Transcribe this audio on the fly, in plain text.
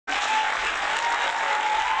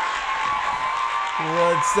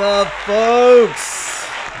What's up, folks?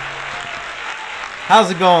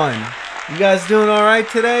 How's it going? You guys doing all right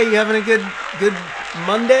today? You having a good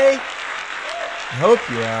Monday? I hope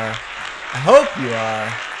you are. I hope you are.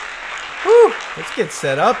 Whew. Let's get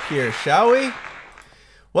set up here, shall we?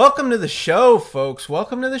 Welcome to the show, folks.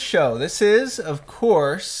 Welcome to the show. This is, of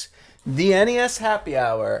course, the NES Happy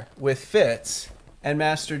Hour with Fitz and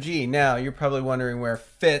Master G. Now, you're probably wondering where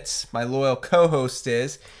Fitz, my loyal co-host,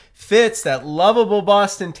 is. Fitz, that lovable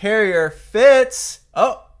Boston Terrier. Fitz!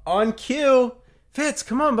 Oh, on cue. Fitz,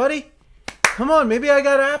 come on, buddy. Come on, maybe I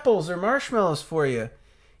got apples or marshmallows for you.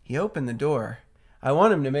 He opened the door. I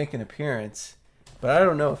want him to make an appearance, but I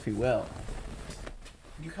don't know if he will.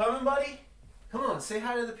 You coming, buddy? Come on, say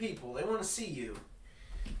hi to the people. They want to see you.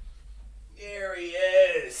 There he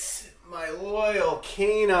is. My loyal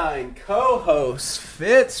canine co-host,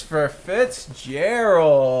 Fitz for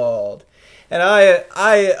Fitzgerald. And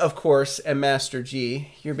I, of course, am Master G,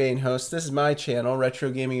 your main host. This is my channel,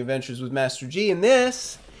 Retro Gaming Adventures with Master G, and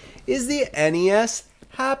this is the NES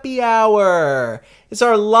Happy Hour. It's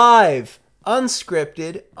our live,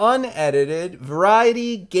 unscripted, unedited,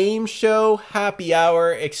 variety game show happy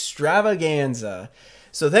hour extravaganza.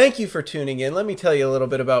 So thank you for tuning in. Let me tell you a little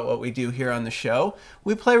bit about what we do here on the show.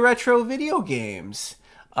 We play retro video games.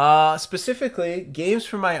 Specifically, games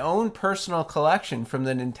from my own personal collection from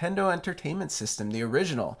the Nintendo Entertainment System, the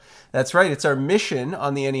original. That's right, it's our mission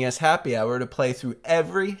on the NES Happy Hour to play through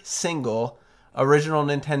every single original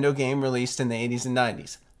Nintendo game released in the 80s and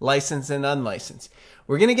 90s, licensed and unlicensed.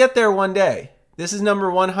 We're going to get there one day. This is number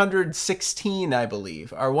 116, I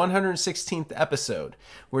believe, our 116th episode.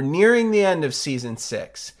 We're nearing the end of Season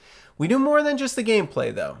 6. We do more than just the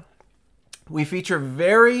gameplay, though. We feature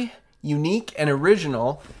very unique and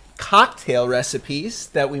original cocktail recipes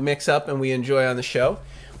that we mix up and we enjoy on the show.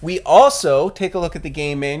 We also take a look at the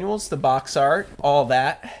game manuals, the box art, all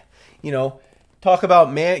that. You know, talk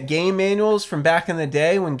about game manuals from back in the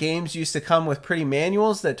day when games used to come with pretty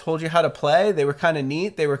manuals that told you how to play. They were kind of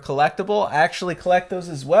neat. They were collectible. I actually collect those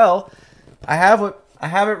as well. I have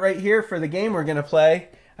it right here for the game we're going to play.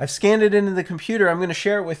 I've scanned it into the computer. I'm going to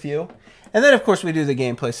share it with you. And then, of course, we do the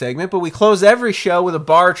gameplay segment, but we close every show with a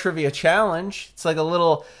bar trivia challenge. It's like a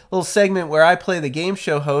little segment where I play the game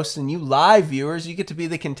show host, and you live viewers, you get to be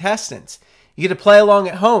the contestants. You get to play along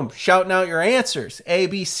at home, shouting out your answers, A,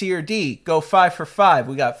 B, C, or D. Go 5 for 5.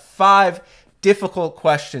 We got 5 difficult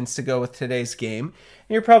questions to go with today's game.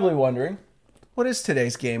 And you're probably wondering, what is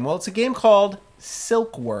today's game? Well, it's a game called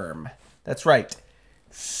Silkworm. That's right,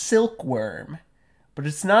 Silkworm. But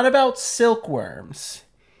it's not about silkworms.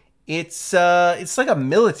 It's like a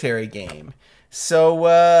military game. So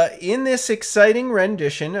in this exciting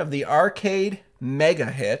rendition of the arcade mega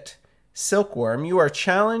hit, Silkworm, you are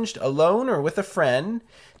challenged alone or with a friend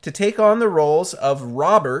to take on the roles of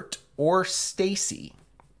Robert or Stacy,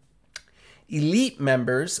 elite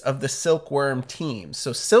members of the Silkworm team.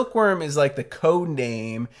 So Silkworm is like the code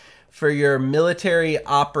name for your military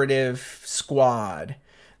operative squad.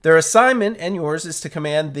 Their assignment, and yours, is to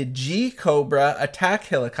command the G Cobra attack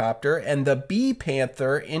helicopter and the B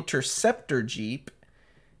Panther interceptor jeep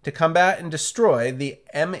to combat and destroy the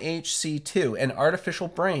MHC-2, an artificial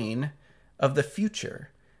brain of the future,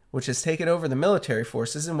 which has taken over the military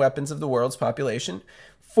forces and weapons of the world's population,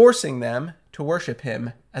 forcing them to worship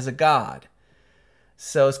him as a god.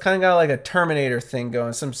 So it's kind of got like a Terminator thing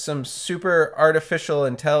going, some super artificial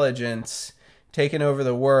intelligence taking over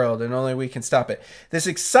the world, and only we can stop it. This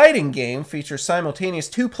exciting game features simultaneous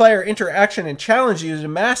 2-player interaction and challenges you to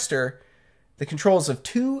master the controls of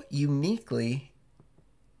 2 uniquely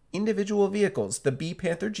individual vehicles, the B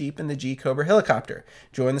Panther Jeep and the G Cobra helicopter.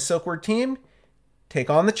 Join the Silkworm team, take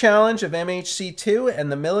on the challenge of MHC-2 and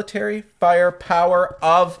the military firepower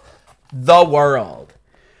of the world.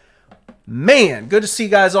 Man, good to see you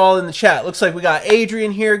guys all in the chat. Looks like we got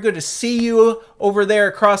Adrian here. Good to see you over there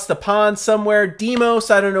across the pond somewhere. Demos,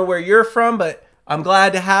 I don't know where you're from, but I'm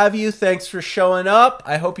glad to have you. Thanks for showing up.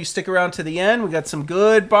 I hope you stick around to the end. We got some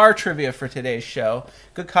good bar trivia for today's show.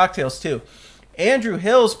 Good cocktails, too. Andrew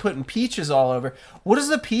Hill's putting peaches all over. What does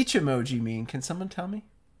the peach emoji mean? Can someone tell me?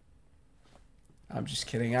 I'm just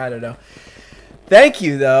kidding. I don't know. Thank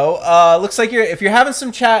you, though. Looks like if you're having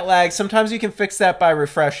some chat lag, sometimes you can fix that by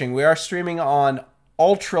refreshing. We are streaming on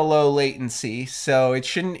ultra low latency, so it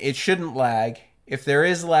shouldn't lag. If there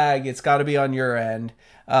is lag, it's got to be on your end.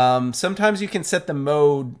 Sometimes you can set the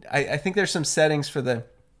mode. I think there's some settings for the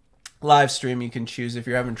live stream you can choose if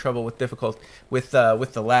you're having trouble with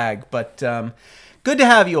the lag. But good to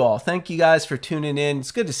have you all. Thank you guys for tuning in.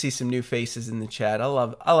 It's good to see some new faces in the chat. I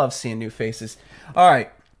love seeing new faces. All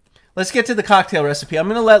right. Let's get to the cocktail recipe. I'm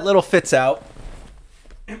going to let little Fitz out.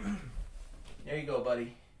 There you go,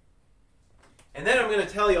 buddy. And then I'm going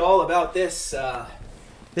to tell you all about this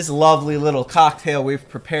this lovely little cocktail we've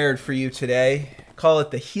prepared for you today. Call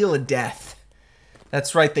it the Helideath.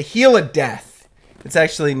 That's right, the Helideath. It's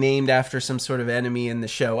actually named after some sort of enemy in the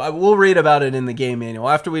show. We'll read about it in the game manual.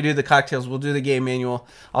 After we do the cocktails, we'll do the game manual.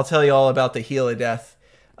 I'll tell you all about the Helideath.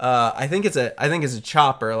 I think it's a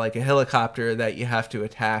chopper, like a helicopter that you have to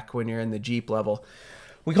attack when you're in the Jeep level.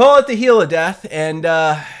 We call it the Helideath, and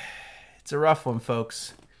it's a rough one,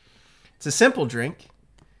 folks. It's a simple drink,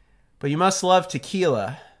 but you must love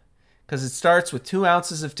tequila, because it starts with 2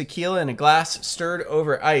 ounces of tequila in a glass stirred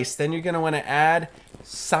over ice. Then you're going to want to add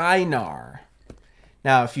Cynar.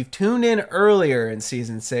 Now, if you've tuned in earlier in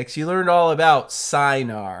Season 6, you learned all about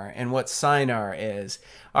Cynar and what Cynar is.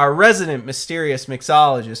 Our resident mysterious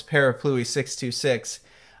mixologist, Parapluie626,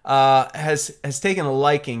 has taken a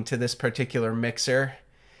liking to this particular mixer.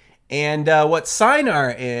 And what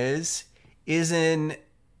Cynar is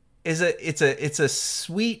it's a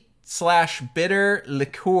sweet / bitter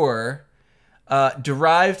liqueur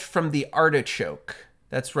derived from the artichoke.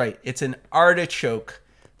 That's right. It's an artichoke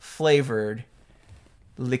flavored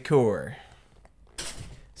liqueur.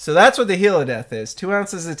 So that's what the Helideath is. 2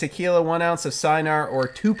 ounces of tequila, 1 ounce of Cynar, or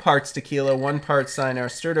 2 parts tequila, 1 part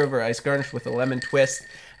Cynar, stirred over ice, garnished with a lemon twist.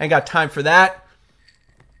 I ain't got time for that.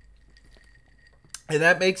 And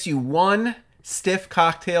that makes you one stiff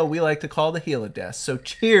cocktail we like to call the Helideath. So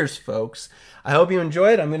cheers, folks. I hope you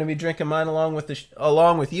enjoy it. I'm going to be drinking mine along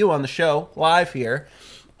with you on the show, live here.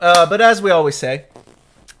 But as we always say,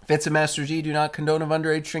 Fitz and Master G do not condone of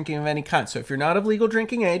underage drinking of any kind. So if you're not of legal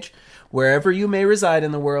drinking age, wherever you may reside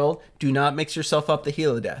in the world, do not mix yourself up the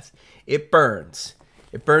Helideath. It burns.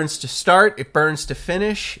 It burns to start. It burns to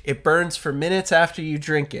finish. It burns for minutes after you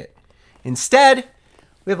drink it. Instead,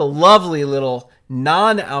 we have a lovely little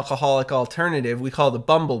non-alcoholic alternative we call the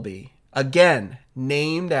Bumblebee. Again,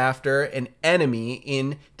 named after an enemy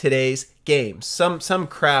in today's games. Some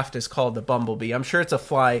craft is called the Bumblebee. I'm sure it's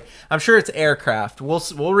I'm sure it's aircraft.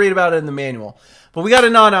 We'll read about it in the manual. But we got a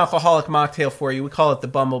non-alcoholic mocktail for you. We call it the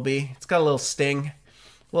Bumblebee. It's got a little sting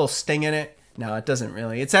in it. No, it doesn't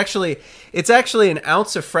really. It's actually an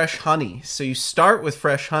ounce of fresh honey. So you start with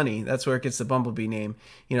fresh honey. That's where it gets the Bumblebee name.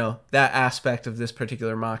 You know, that aspect of this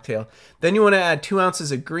particular mocktail. Then you want to add 2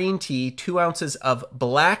 ounces of green tea, 2 ounces of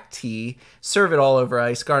black tea. Serve it all over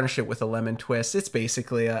ice. Garnish it with a lemon twist. It's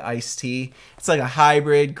basically an iced tea. It's like a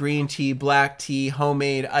hybrid green tea, black tea,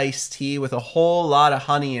 homemade iced tea with a whole lot of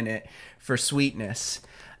honey in it for sweetness.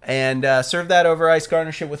 And serve that over ice.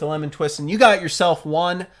 Garnish it with a lemon twist. And you got yourself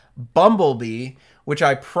one Bumblebee, which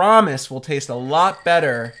I promise will taste a lot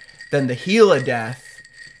better than the Helideath,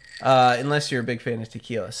 unless you're a big fan of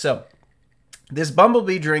tequila. So this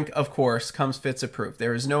Bumblebee drink, of course, comes Fitz approved.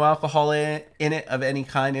 There is no alcohol in it of any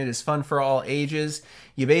kind. It is fun for all ages.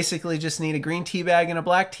 You basically just need a green tea bag and a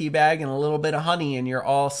black tea bag and a little bit of honey, and you're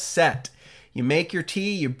all set. You make your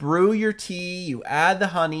tea, you brew your tea, you add the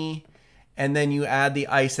honey, and then you add the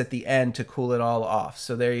ice at the end to cool it all off.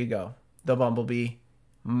 So there you go, the Bumblebee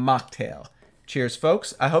mocktail. Cheers,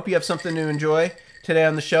 folks. I hope you have something to enjoy today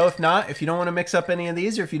on the show. If not, if you don't want to mix up any of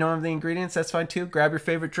these, or if you don't have the ingredients, that's fine too. Grab your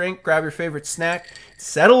favorite drink, grab your favorite snack,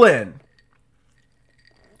 settle in.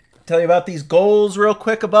 Tell you about these goals real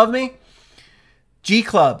quick above me. G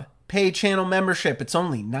Club paid channel membership. It's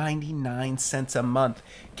only 99 cents a month.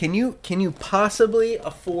 Can you possibly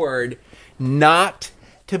afford not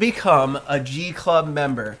to become a G Club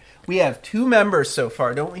member? We have 2 members so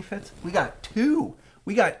far, don't we, Fitz? We got 2.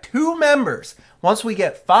 We got 2 members. Once we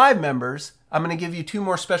get 5 members, I'm going to give you 2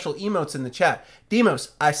 more special emotes in the chat.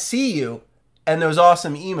 Demos, I see you and those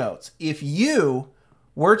awesome emotes. If you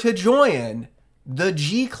were to join the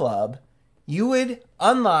G Club, you would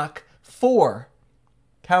unlock 4,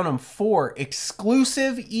 count them, 4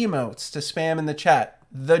 exclusive emotes to spam in the chat.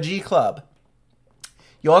 The G Club.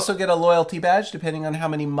 You also get a loyalty badge depending on how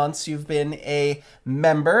many months you've been a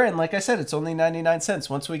member. And like I said, it's only 99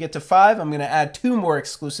 cents. Once we get to 5, I'm going to add 2 more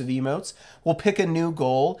exclusive emotes. We'll pick a new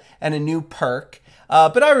goal and a new perk.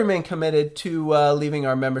 But I remain committed to leaving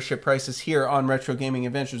our membership prices here on Retro Gaming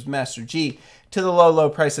Adventures with Master G to the low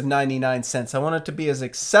price of 99 cents. I want it to be as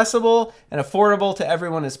accessible and affordable to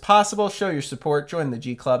everyone as possible. Show your support. Join the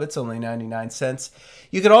G Club. It's only 99 cents.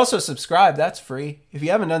 You can also subscribe. That's free. If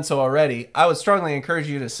you haven't done so already, I would strongly encourage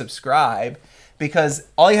you to subscribe, because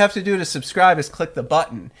all you have to do to subscribe is click the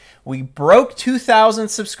button. We broke 2,000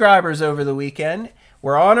 subscribers over the weekend.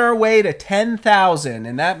 We're on our way to 10,000,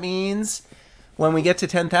 and that means when we get to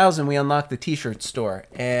 10,000, we unlock the t-shirt store.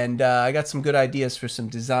 And I got some good ideas for some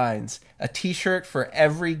designs. A t-shirt for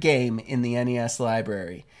every game in the NES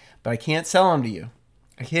library. But I can't sell them to you.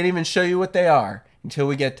 I can't even show you what they are until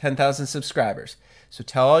we get 10,000 subscribers. So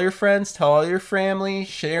tell all your friends, tell all your family,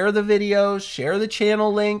 share the videos, share the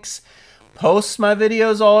channel links, post my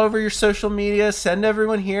videos all over your social media, send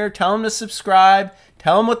everyone here, tell them to subscribe,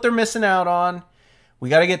 tell them what they're missing out on. We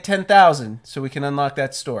got to get 10,000 so we can unlock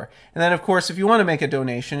that store. And then, of course, if you want to make a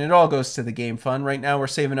donation, it all goes to the game fund. Right now, we're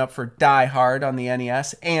saving up for Die Hard on the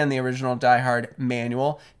NES and the original Die Hard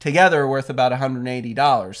manual, together worth about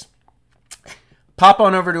 $180. Pop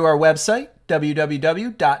on over to our website,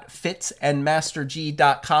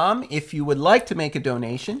 www.fitsandmasterg.com. If you would like to make a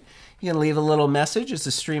donation, you can leave a little message. It's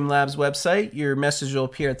the Streamlabs website. Your message will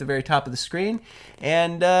appear at the very top of the screen.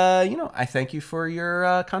 And, I thank you for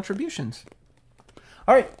your contributions.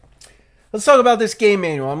 All right, let's talk about this game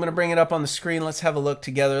manual. I'm going to bring it up on the screen. Let's have a look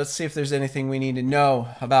together. Let's see if there's anything we need to know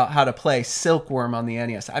about how to play Silkworm on the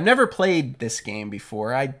NES. I've never played this game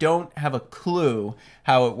before. I don't have a clue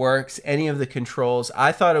how it works, any of the controls.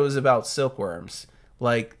 I thought it was about silkworms,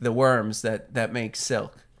 like the worms that make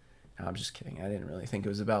silk. No, I'm just kidding. I didn't really think it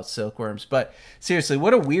was about silkworms. But seriously,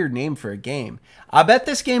 what a weird name for a game. I bet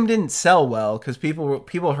this game didn't sell well because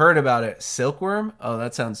people heard about it. Silkworm? Oh,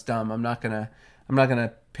 that sounds dumb. I'm not gonna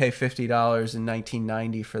pay $50 in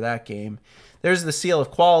 1990 for that game. There's the seal of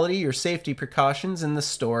quality, your safety precautions, and the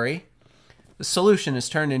story. The solution is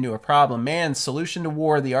turned into a problem. Man's solution to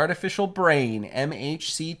war, the artificial brain,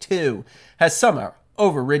 MHC2, has somehow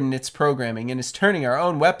overridden its programming and is turning our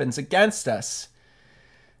own weapons against us.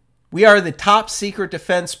 We are the top secret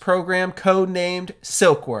defense program codenamed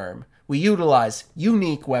Silkworm. We utilize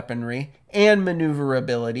unique weaponry and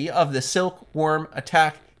maneuverability of the Silkworm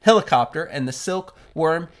attack helicopter and the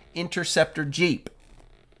Silkworm interceptor jeep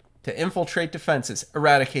to infiltrate defenses,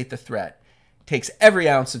 eradicate the threat. It takes every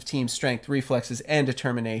ounce of team strength, reflexes, and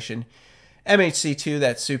determination. MHC2,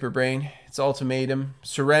 that super brain, its ultimatum: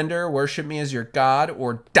 surrender, worship me as your god,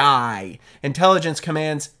 or die. Intelligence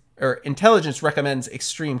recommends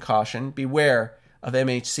extreme caution. Beware of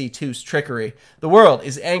MHC2's trickery. The world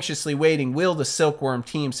is anxiously waiting. Will the Silkworm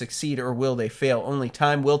team succeed or will they fail? Only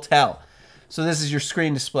time will tell. So this is your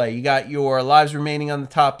screen display. You got your lives remaining on the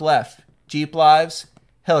top left. Jeep lives,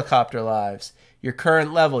 helicopter lives. Your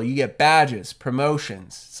current level, you get badges,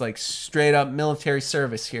 promotions. It's like straight up military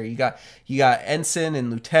service here. You got ensign and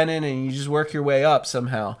lieutenant, and you just work your way up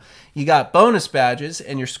somehow. You got bonus badges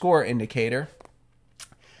and your score indicator.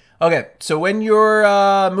 Okay, so when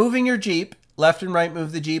you're moving your Jeep, left and right,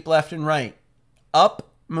 move the Jeep left and right. Up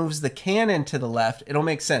moves the cannon to the left. It'll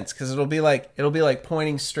make sense because it'll be like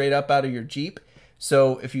pointing straight up out of your Jeep.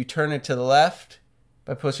 So if you turn it to the left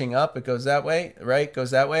by pushing up, it goes that way. Right goes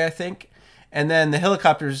that way, I think. And then the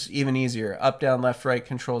helicopter's even easier. Up, down, left, right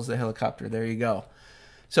controls the helicopter. There you go.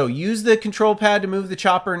 So use the control pad to move the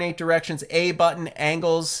chopper in 8 directions. A button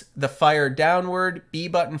angles the fire downward. B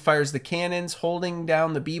button fires the cannons. Holding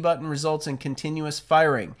down the B button results in continuous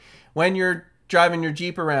firing. When you're driving your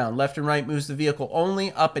Jeep around, left and right moves the vehicle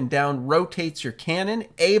only. Up and down rotates your cannon.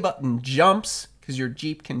 A button jumps because your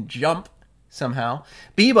Jeep can jump somehow.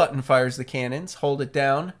 B button fires the cannons. Hold it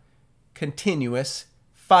down. Continuous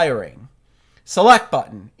firing. Select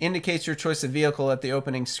button indicates your choice of vehicle at the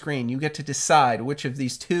opening screen. You get to decide which of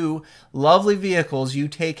these 2 lovely vehicles you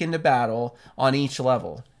take into battle on each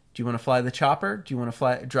level. Do you want to fly the chopper? Do you want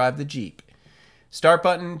to drive the Jeep? Start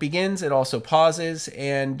button begins. It also pauses,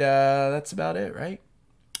 and that's about it, right?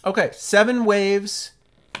 Okay, 7 waves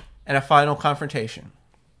and a final confrontation.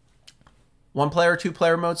 1-player or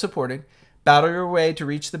 2-player mode supported. Battle your way to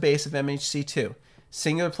reach the base of MHC2.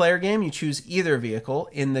 Singular player game, you choose either vehicle.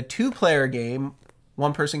 In the 2-player game,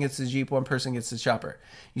 1 person gets the Jeep, 1 person gets the chopper.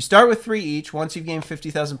 You start with 3 each. Once you've gained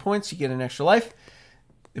 50,000 points, you get an extra life.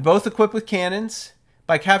 They're both equipped with cannons.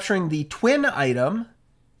 By capturing the twin item,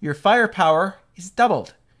 your firepower is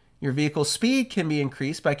doubled. Your vehicle speed can be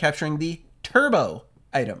increased by capturing the turbo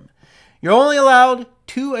item. You're only allowed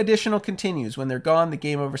 2 additional continues. When they're gone, the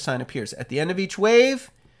game over sign appears. At the end of each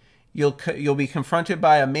wave, you'll be confronted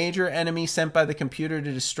by a major enemy sent by the computer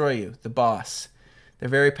to destroy you, the boss. They're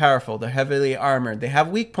very powerful. They're heavily armored. They have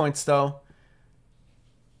weak points, though.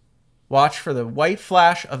 Watch for the white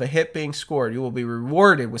flash of a hit being scored. You will be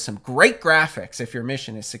rewarded with some great graphics if your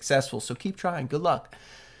mission is successful, so keep trying. Good luck.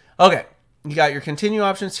 Okay. You got your continue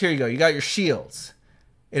options. Here you go. You got your shields.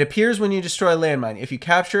 It appears when you destroy a landmine. If you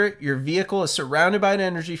capture it, your vehicle is surrounded by an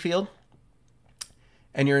energy field,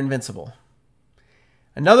 and you're invincible.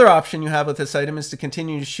 Another option you have with this item is to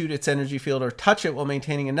continue to shoot its energy field or touch it while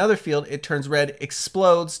maintaining another field. It turns red,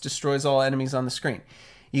 explodes, destroys all enemies on the screen.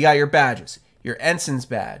 You got your badges. Your ensign's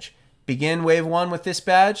badge. Begin wave 1 with this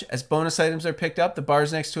badge. As bonus items are picked up, the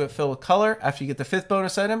bars next to it fill with color. After you get the 5th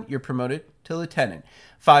bonus item, you're promoted to lieutenant.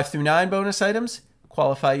 5 through 9 bonus items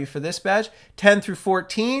qualify you for this badge. 10 through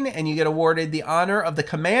 14, and you get awarded the honor of the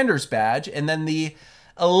commander's badge, and then the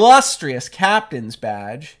illustrious captain's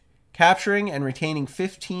badge. Capturing and retaining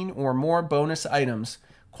 15 or more bonus items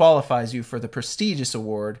qualifies you for the prestigious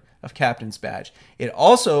award of captain's badge. It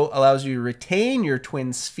also allows you to retain your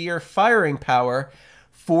twin sphere firing power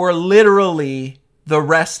for literally the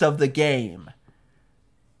rest of the game.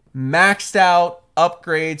 Maxed out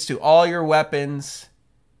upgrades to all your weapons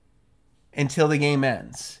until the game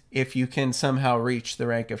ends, if you can somehow reach the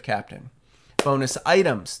rank of captain. Bonus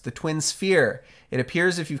items, the twin sphere. It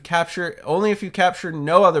appears if you've captured, only if you captured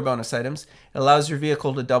no other bonus items. It allows your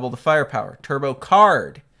vehicle to double the firepower. Turbo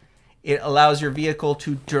card. It allows your vehicle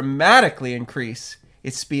to dramatically increase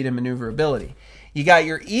its speed and maneuverability. You got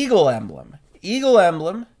your eagle emblem. Eagle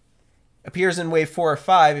emblem appears in wave 4 or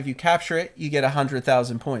 5. If you capture it, you get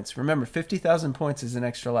 100,000 points. Remember, 50,000 points is an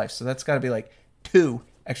extra life, so that's got to be like 2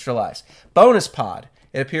 extra lives. Bonus pod.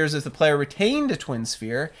 It appears if the player retained a twin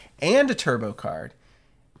sphere and a turbo card.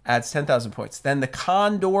 Adds 10,000 points. Then the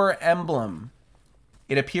condor emblem.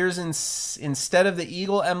 It appears instead of the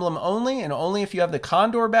eagle emblem only, and only if you have the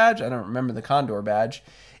condor badge. I don't remember the condor badge.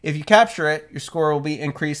 If you capture it, your score will be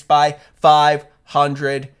increased by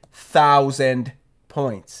 500,000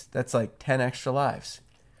 points. That's like 10 extra lives.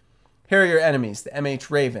 Here are your enemies. The MH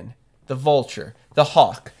Raven, the Vulture, the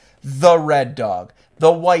Hawk, the Red Dog,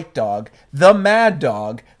 the White Dog, the Mad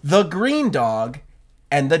Dog, the Green Dog,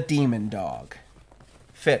 and the Demon Dog.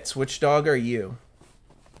 Fitz, which dog are you?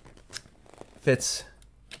 Fitz.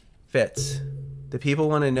 The people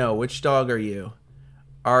want to know, which dog are you?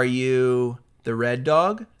 Are you the red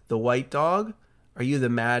dog? The white dog? Are you the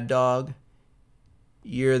mad dog?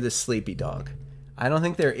 You're the sleepy dog. I don't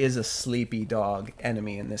think there is a sleepy dog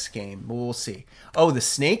enemy in this game, but we'll see. Oh, the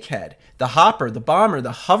snakehead, the hopper, the bomber,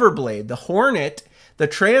 the hoverblade, the hornet, the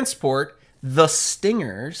transport, the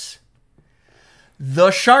stingers,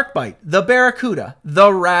 the shark bite, the barracuda,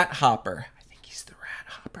 the rat hopper. I think he's the rat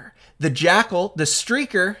hopper. The jackal, the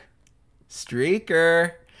streaker,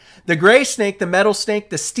 the gray snake, the metal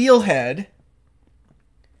snake, the steelhead,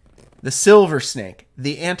 the silver snake,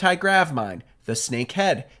 the anti-grav mine, the snake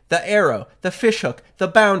head, the arrow, the fishhook, the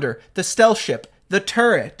bounder, the stealth ship, the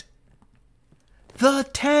turret, the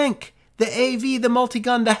tank, the AV, the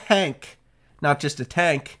multi-gun, the Hank. Not just a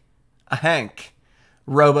tank, a Hank.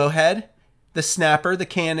 Robohead, the snapper, the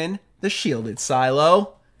cannon, the shielded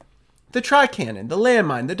silo, the tri-cannon, the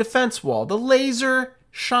landmine, the defense wall, the laser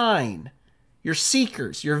shine, your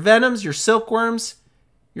seekers, your venoms, your silkworms,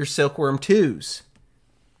 your silkworm 2s.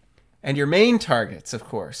 And your main targets, of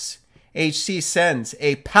course. HC sends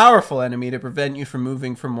a powerful enemy to prevent you from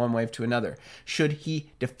moving from one wave to another. Should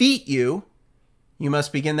he defeat you, you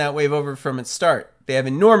must begin that wave over from its start. They have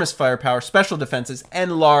enormous firepower, special defenses,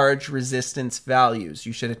 and large resistance values.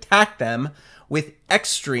 You should attack them with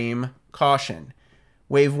extreme caution.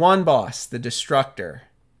 Wave 1 boss, the Destructor.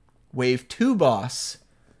 Wave 2 boss,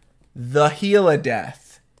 the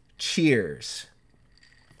Helideath. Cheers.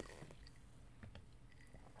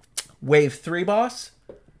 Wave 3 boss,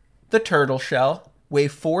 the Turtle Shell.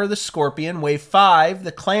 Wave 4, the Scorpion. Wave 5,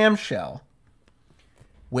 the Clamshell.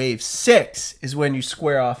 Wave 6 is when you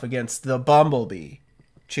square off against the Bumblebee.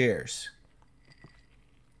 Cheers.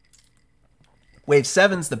 Wave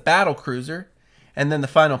 7's the Battle Cruiser. And then the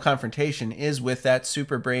final confrontation is with that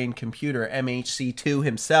super brain computer, MHC2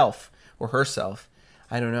 himself. Or herself.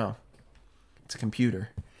 I don't know. It's a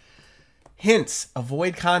computer. Hints: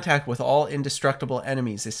 avoid contact with all indestructible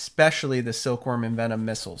enemies, especially the Silkworm and Venom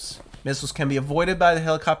missiles. Missiles can be avoided by the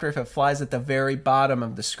helicopter if it flies at the very bottom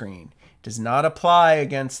of the screen. It does not apply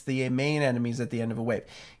against the main enemies at the end of a wave.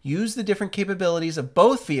 Use the different capabilities of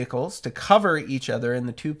both vehicles to cover each other in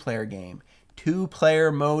the two-player game.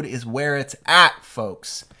 Two-player mode is where it's at,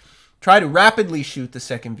 folks. Try to rapidly shoot the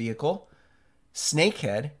second vehicle,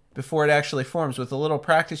 Snakehead, before it actually forms. With a little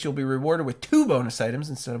practice, you'll be rewarded with 2 bonus items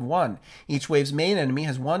instead of 1. Each wave's main enemy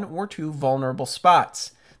has 1 or 2 vulnerable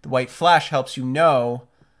spots. The white flash helps you know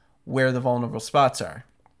where the vulnerable spots are.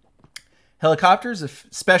 Helicopters are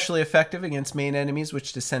especially effective against main enemies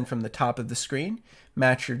which descend from the top of the screen.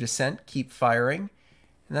 Match your descent, keep firing,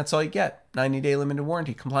 and that's all you get. 90-day limited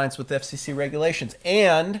warranty, compliance with FCC regulations,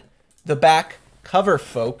 and the back cover,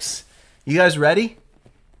 folks. You guys ready?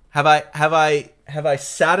 Have I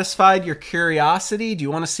satisfied your curiosity? Do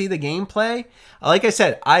you want to see the gameplay? Like I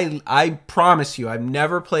said, I promise you, I've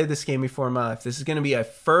never played this game before in my life. This is going to be a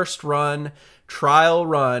first run, trial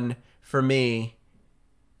run for me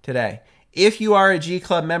today. If you are a G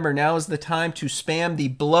Club member, now is the time to spam the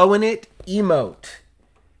blowin' it emote.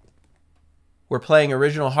 We're playing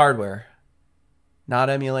original hardware, not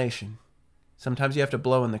emulation. Sometimes you have to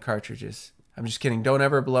blow in the cartridges. I'm just kidding. Don't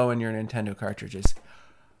ever blow in your Nintendo cartridges.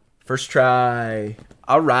 First try.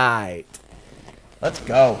 All right. Let's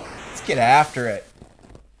go. Let's get after it.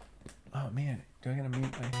 Oh, man. I gotta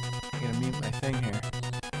mute my thing here.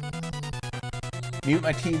 Mute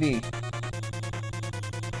my TV.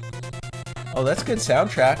 Oh, that's good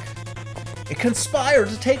soundtrack. It conspired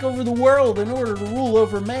to take over the world in order to rule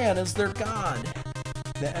over man as their god.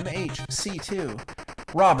 The MHC2.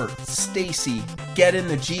 Robert, Stacy, get in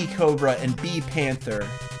the G Cobra and B Panther.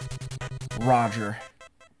 Roger.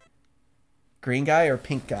 Green guy or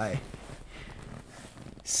pink guy?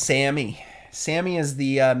 Sammy. Sammy is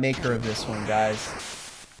the maker of this one, guys.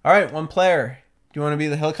 All right, one player. Do you want to be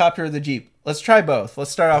the helicopter or the Jeep? Let's try both.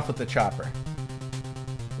 Let's start off with the chopper.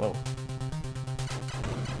 Whoa.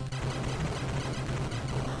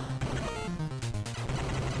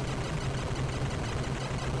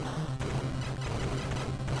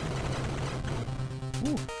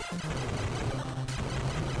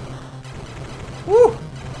 Woo!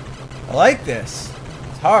 I like this.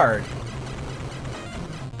 It's hard.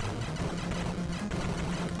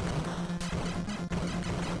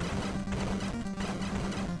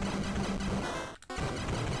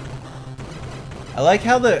 I like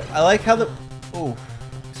how the oh,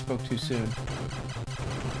 I spoke too soon.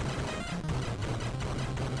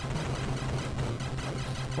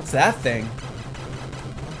 What's that thing?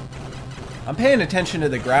 I'm paying attention to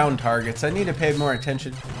the ground targets. I need to pay more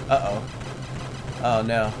attention. Uh-oh. Oh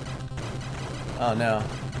no. Oh no.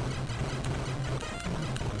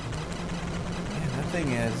 Man, that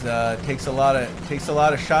thing is takes a lot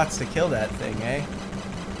of shots to kill that thing, eh?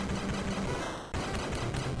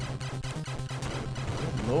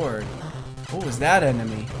 Good Lord. What was that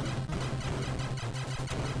enemy?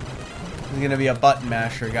 This is gonna be a button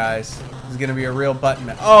masher, guys. This is gonna be a real button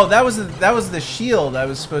masher. Oh, that was the shield I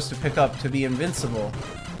was supposed to pick up to be invincible.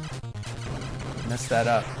 Messed that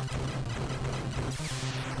up.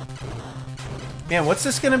 Man, what's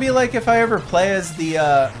this gonna be like if I ever play as the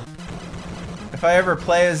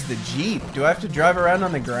Jeep? Do I have to drive around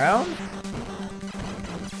on the ground?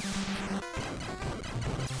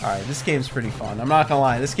 Alright, this game's pretty fun. I'm not gonna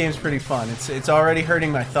lie, this game's pretty fun. It's already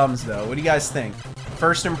hurting my thumbs though. What do you guys think?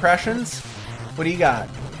 First impressions? What do you got?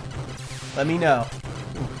 Let me know.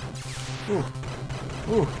 Ooh. Ooh.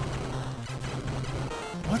 Ooh.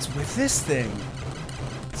 What's with this thing?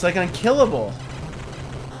 It's like unkillable.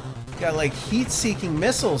 Got like heat-seeking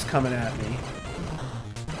missiles coming at me.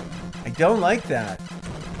 I don't like that.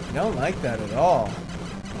 I don't like that at all.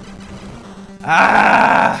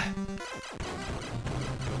 Ah!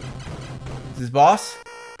 Is this boss?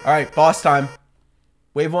 Alright, boss time.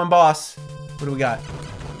 Wave 1 boss. What do we got?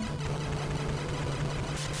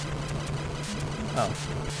 Oh.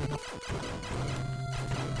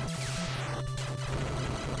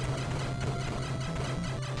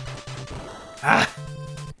 Ah!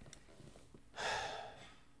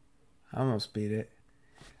 I almost beat it.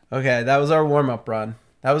 Okay, that was our warm-up run.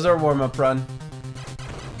 That was our warm-up run.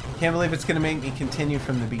 Can't believe it's gonna make me continue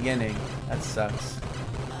from the beginning. That sucks.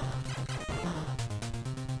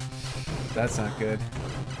 That's not good.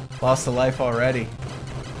 Lost a life already.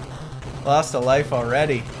 Lost a life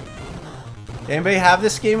already. Did anybody have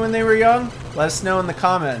this game when they were young? Let us know in the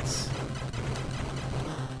comments.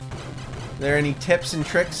 Are there any tips and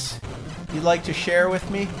tricks you'd like to share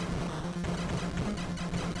with me?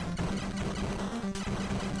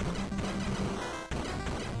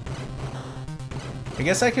 I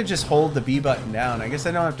guess I could just hold the B button down. I guess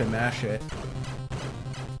I don't have to mash it.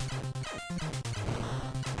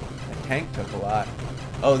 That tank took a lot.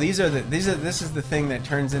 Oh, this is the thing that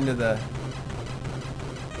turns into the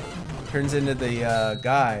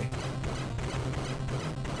guy.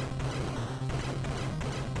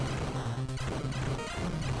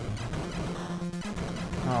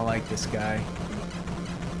 I don't like this guy.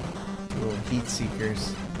 Two little heat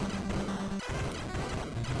seekers.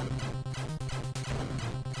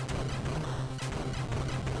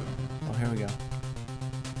 Oh, here we go.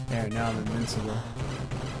 There, now I'm invincible.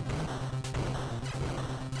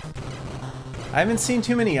 I haven't seen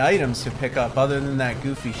too many items to pick up other than that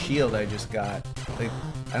goofy shield I just got. Like,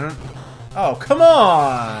 I don't... Oh, come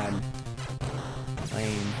on!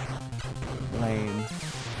 Lame. Lame.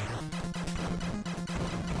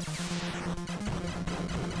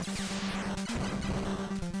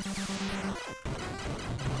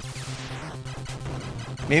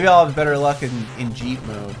 Maybe I'll have better luck in Jeep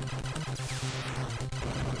mode.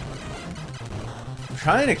 I'm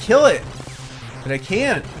trying to kill it! But I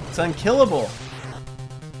can't. It's unkillable.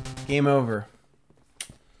 Game over.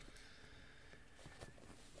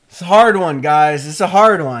 It's a hard one, guys. It's a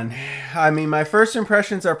hard one. I mean, my first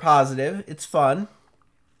impressions are positive. It's fun.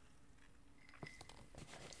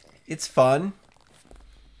 It's fun.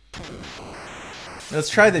 Let's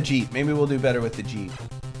try the Jeep. Maybe we'll do better with the Jeep.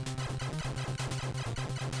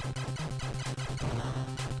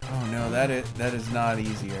 Oh no, that is not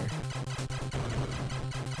easier.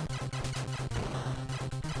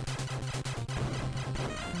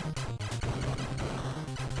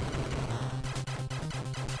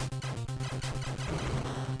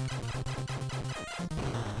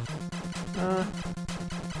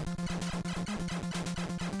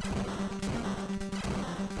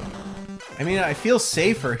 I mean, I feel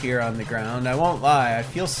safer here on the ground. I won't lie. I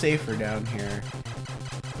feel safer down here.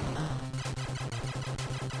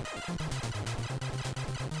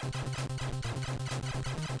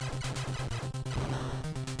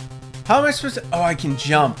 How am I supposed to... Oh, I can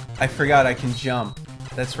jump. I forgot I can jump.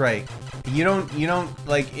 That's right. You don't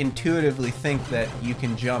like intuitively think that you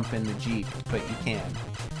can jump in the Jeep, but you can.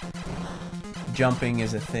 Jumping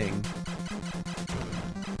is a thing.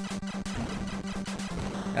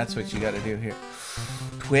 That's what you gotta do here.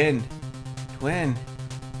 Twin. Twin.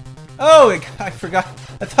 Oh, I forgot.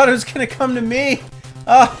 I thought it was gonna come to me.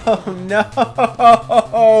 Oh, no.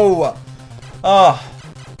 Oh.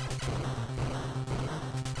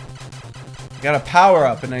 I got a power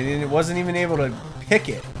up and I wasn't even able to pick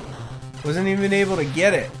it. Wasn't even able to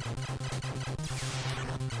get it.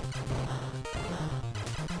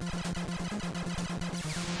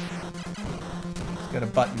 Got a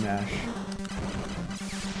button mash.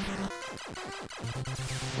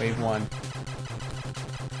 Wave 1.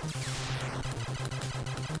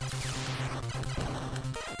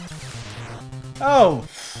 Oh!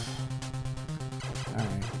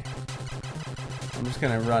 Alright. I'm just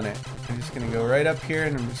gonna run it. I'm just gonna go right up here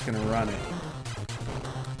and I'm just gonna run it.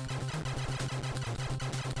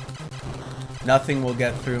 Nothing will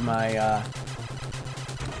get through my,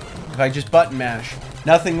 if I just button mash,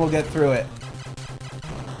 nothing will get through it.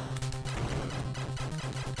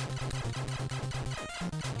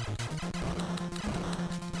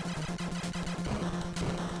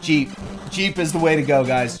 Jeep. Jeep is the way to go,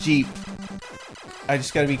 guys. Jeep. I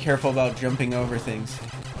just gotta be careful about jumping over things.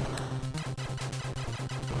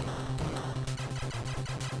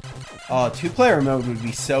 Oh, 2-player mode would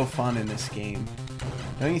be so fun in this game.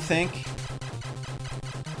 Don't you think?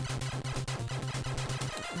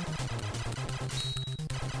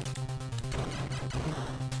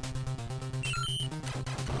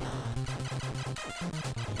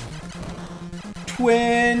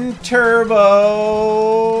 Twin turbo.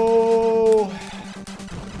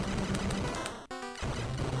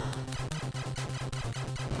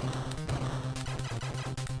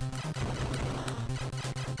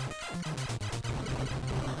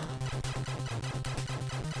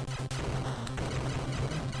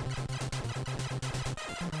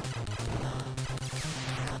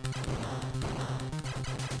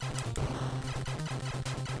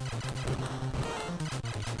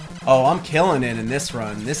 Oh, I'm killing it in this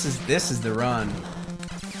run. This is the run.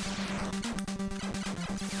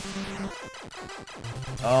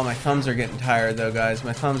 Oh, my thumbs are getting tired though, guys.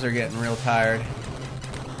 My thumbs are getting real tired.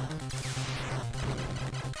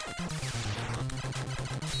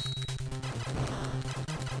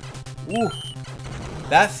 Ooh.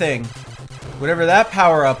 That thing. Whatever that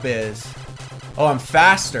power-up is. Oh, I'm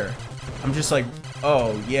faster. I'm just like,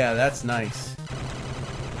 oh, yeah, that's nice.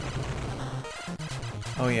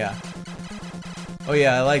 Oh yeah. Oh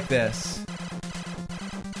yeah, I like this.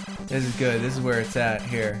 This is good. This is where it's at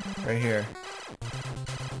here. Right here.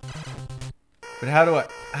 But how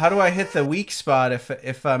do I hit the weak spot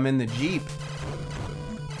if I'm in the Jeep?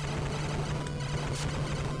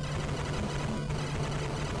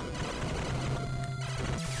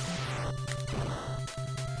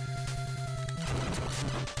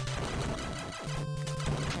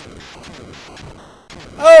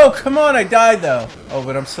 Oh, come on, I died though. Oh,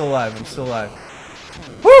 but I'm still alive. I'm still alive.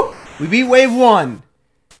 Woo! We beat wave 1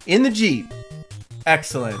 in the Jeep.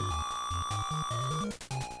 Excellent.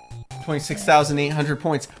 26,800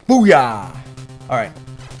 points. Booyah! Alright.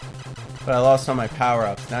 But I lost all my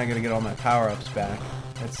power-ups. Now I gotta get all my power-ups back.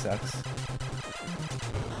 That sucks.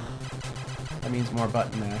 That means more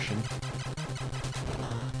button mashing.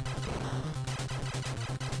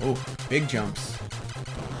 Oh, big jumps.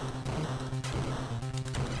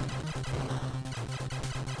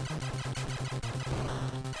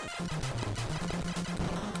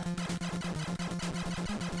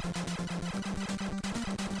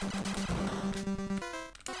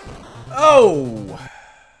 Oh!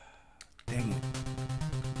 Dang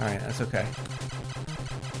it. Alright, that's okay.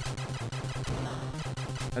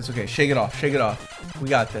 That's okay. Shake it off. Shake it off. We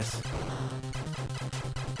got this.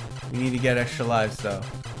 We need to get extra lives, though.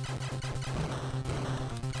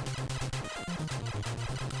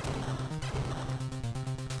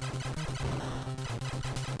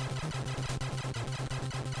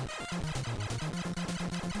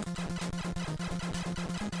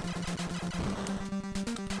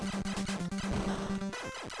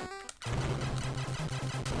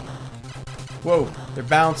 Whoa, they're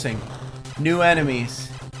bouncing. New enemies.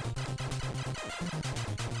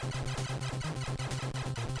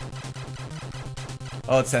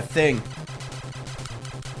 Oh, it's that thing.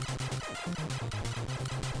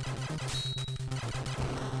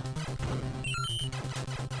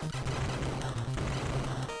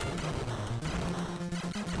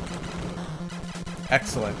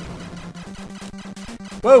 Excellent.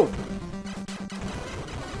 Whoa!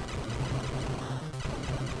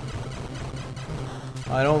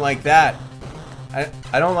 I don't like that.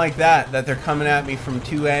 I don't like that they're coming at me from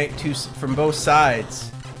from both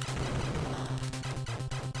sides.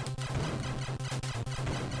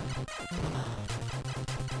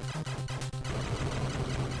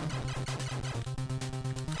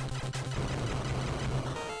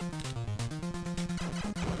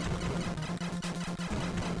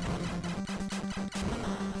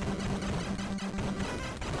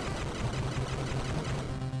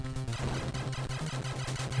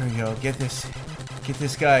 Here we go. Get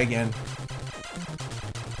this guy again.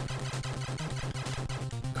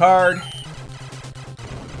 Card.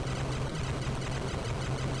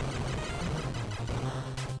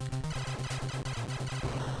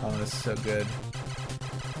 Oh, this is so good.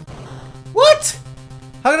 What?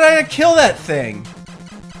 How did I not kill that thing?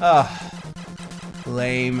 Ah,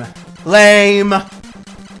 lame. Lame.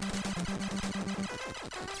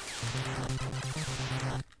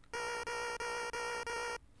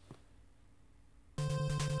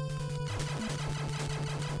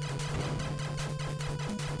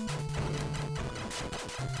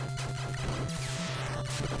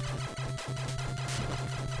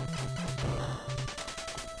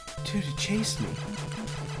 Dude, it chased me.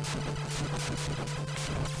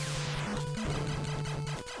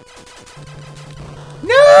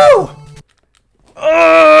 No!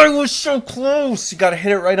 Oh, it was so close. You gotta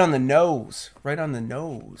hit it right on the nose. Right on the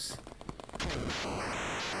nose.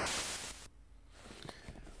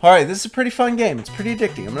 Alright, this is a pretty fun game. It's pretty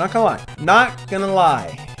addicting. I'm not gonna lie. Not gonna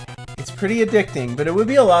lie. It's pretty addicting, but it would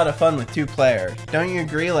be a lot of fun with 2 players. Don't you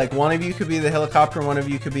agree? Like, one of you could be the helicopter, one of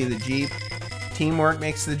you could be the Jeep. Teamwork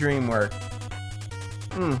makes the dream work.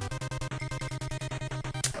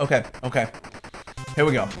 Okay, okay. Here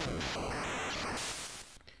we go.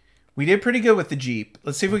 We did pretty good with the Jeep.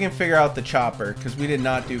 Let's see if we can figure out the chopper, because we did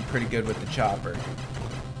not do pretty good with the chopper.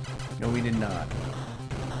 No, we did not.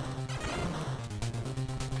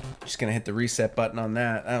 Just gonna hit the reset button on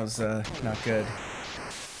that. That was not good.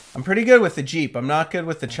 I'm pretty good with the Jeep. I'm not good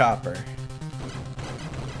with the chopper.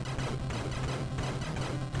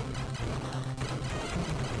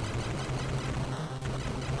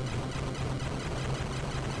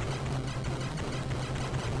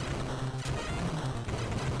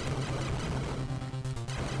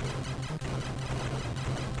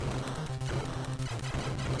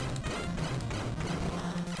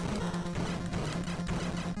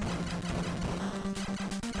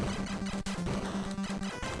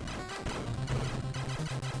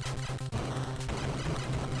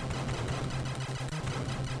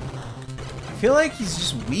 I feel like he's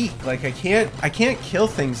just weak. Like I can't kill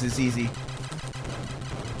things as easy.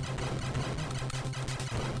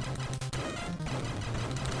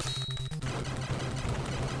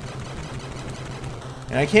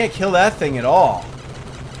 And I can't kill that thing at all.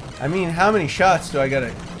 I mean, how many shots do I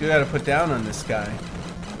gotta put down on this guy?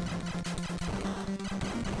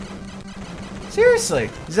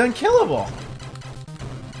 Seriously, he's unkillable.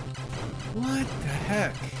 What the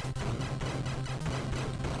heck?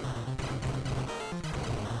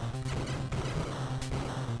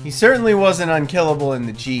 He certainly wasn't unkillable in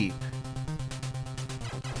the Jeep.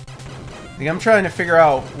 Like, I'm trying to figure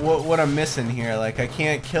out what I'm missing here. Like, I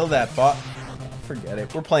can't kill that bot. Oh, forget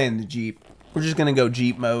it. We're playing the Jeep. We're just gonna go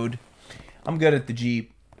Jeep mode. I'm good at the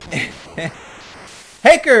Jeep.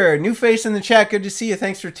 Haker! New face in the chat. Good to see you.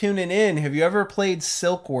 Thanks for tuning in. Have you ever played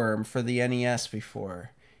Silkworm for the NES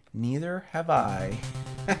before? Neither have I.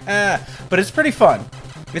 But it's pretty fun.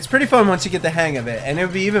 It's pretty fun once you get the hang of it. And it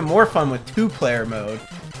would be even more fun with 2-player mode.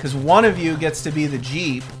 Because one of you gets to be the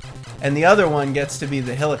Jeep, and the other one gets to be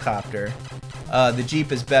the helicopter. The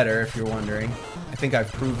Jeep is better, if you're wondering. I think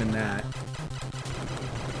I've proven that.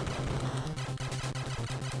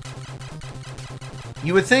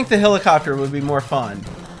 You would think the helicopter would be more fun,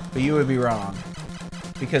 but you would be wrong.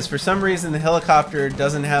 Because for some reason the helicopter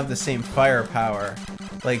doesn't have the same firepower.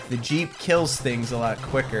 Like, the Jeep kills things a lot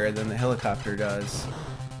quicker than the helicopter does.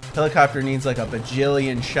 Helicopter needs like a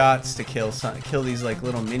bajillion shots to kill these like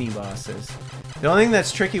little mini bosses. The only thing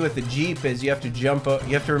that's tricky with the Jeep is you have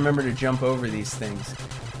to remember to jump over these things.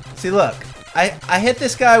 See, look, I hit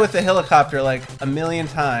this guy with the helicopter like a million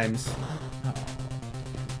times. Oh,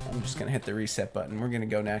 I'm just gonna hit the reset button. We're gonna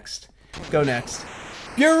go next. Go next.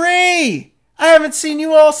 Yuri! I haven't seen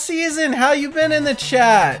you all season. How you been in the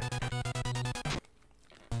chat?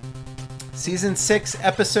 Season 6,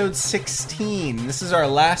 episode 16. This is our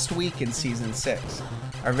last week in season 6.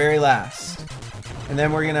 Our very last. And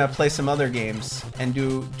then we're gonna play some other games and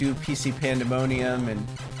do PC Pandemonium and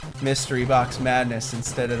Mystery Box Madness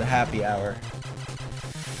instead of the Happy Hour.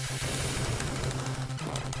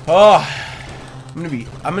 Oh, I'm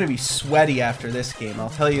gonna be sweaty after this game. I'll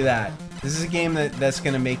tell you that. This is a game that's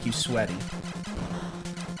gonna make you sweaty.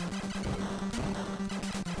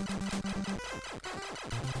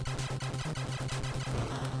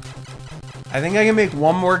 I think I can make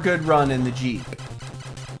one more good run in the Jeep,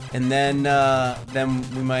 and then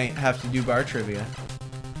we might have to do bar trivia.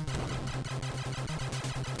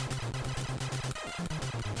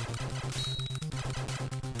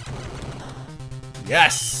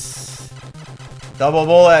 Yes! Double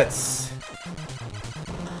bullets!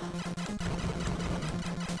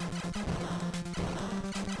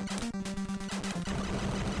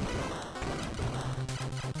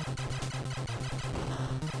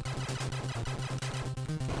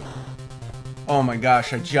 Oh my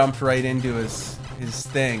gosh, I jumped right into his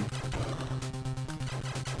thing.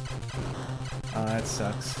 Oh, that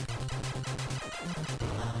sucks.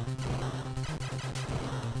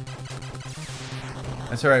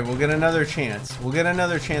 That's alright, we'll get another chance. We'll get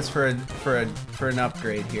another chance for an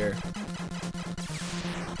upgrade here.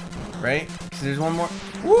 Right? Because there's one more.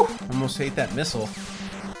 Woo! Almost ate that missile.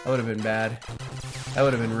 That would have been bad. That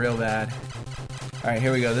would have been real bad. Alright,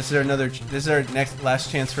 here we go. This is our last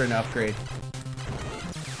chance for an upgrade.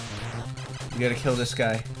 We gotta kill this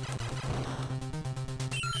guy.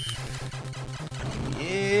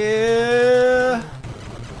 Yeah!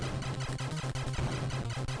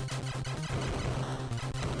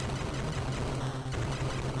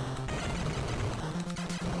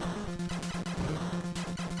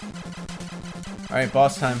 Alright,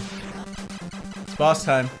 boss time. It's boss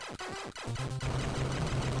time.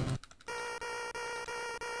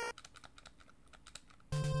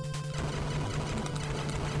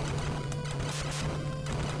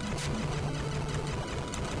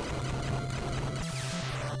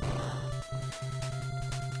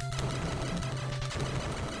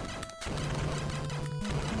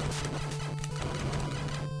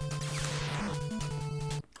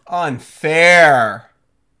 Unfair.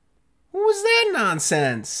 What was that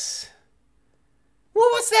nonsense?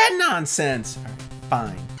 What was that nonsense? All right,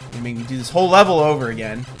 fine. I mean, you do this whole level over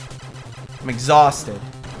again. I'm exhausted.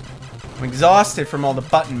 I'm exhausted from all the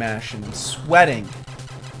button mashing. I'm sweating.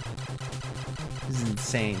 This is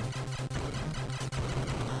insane.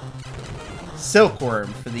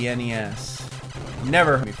 Silkworm for the NES.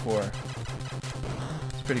 Never heard before.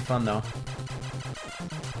 It's pretty fun though.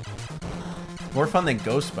 More fun than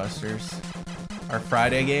Ghostbusters. Our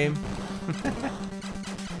Friday game.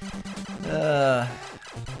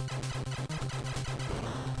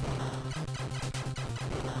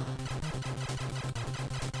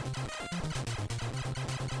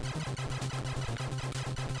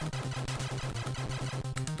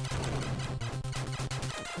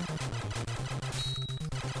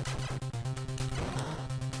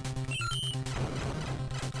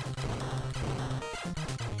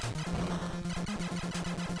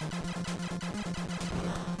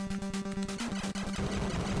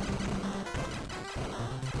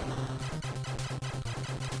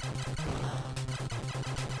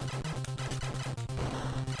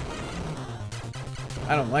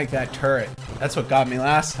 I don't like that turret. That's what got me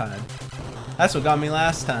last time. That's what got me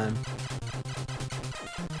last time.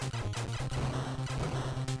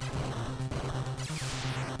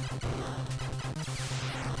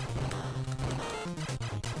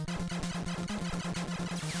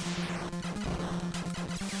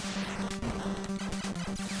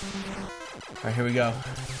 Alright, here we go.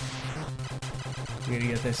 We gotta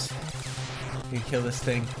get this. We gotta kill this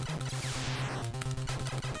thing.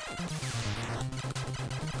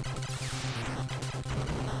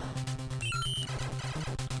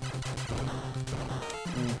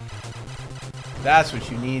 That's what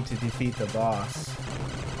you need to defeat the boss.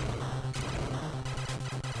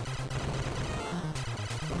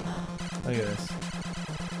 Look at this.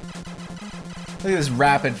 Look at this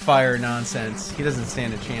rapid fire nonsense. He doesn't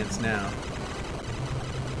stand a chance now.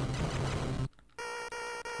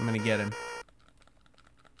 I'm gonna get him.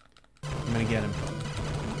 I'm gonna get him.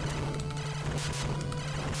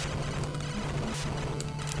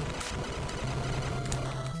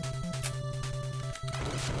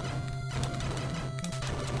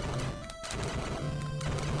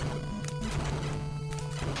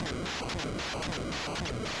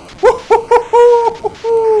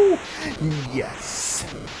 Yes.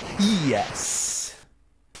 Yes.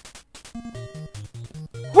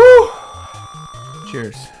 Woo!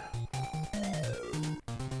 Cheers.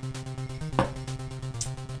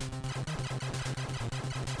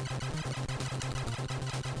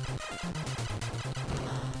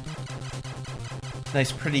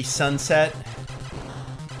 Nice pretty sunset.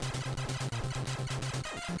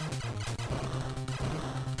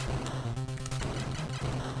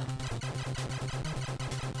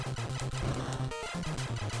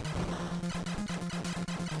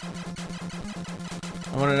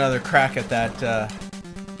 I want another crack at that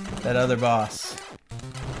that other boss.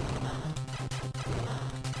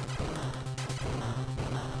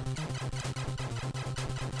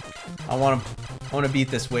 I want to beat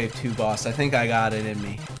this wave 2 boss. I think I got it in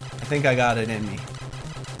me. I think I got it in me.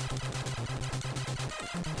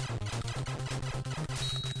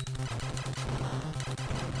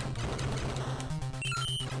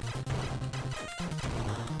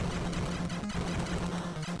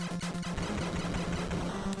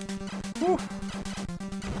 Whew.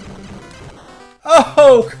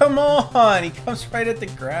 Oh, come on! He comes right at the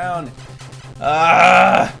ground.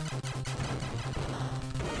 Ah!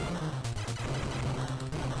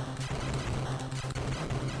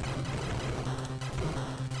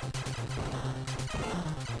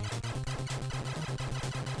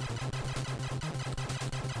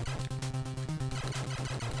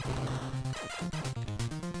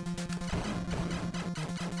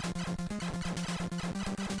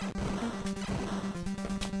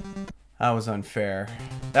 That was unfair.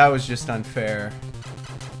 That was just unfair.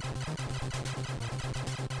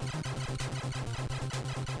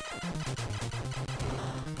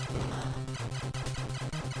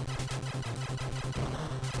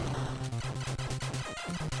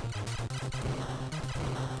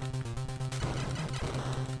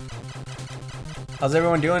 How's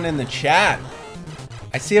everyone doing in the chat?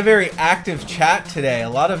 I see a very active chat today. A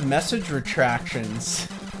lot of message retractions.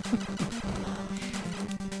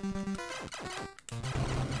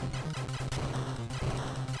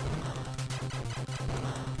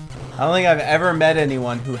 I don't think I've ever met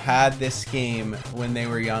anyone who had this game when they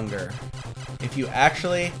were younger. If you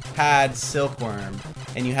actually had Silkworm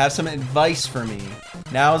and you have some advice for me,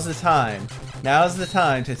 now's the time. Now's the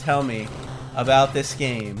time to tell me about this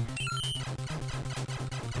game.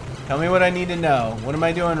 Tell me what I need to know. What am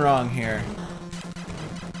I doing wrong here?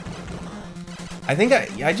 I think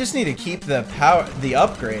I just need to keep the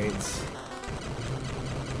upgrades.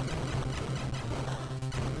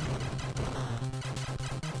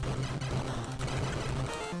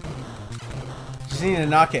 Just need to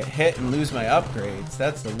not get hit and lose my upgrades.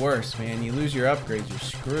 That's the worst, man. You lose your upgrades, you're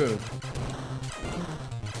screwed.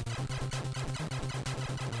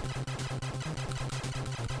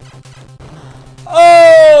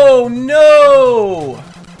 Oh no!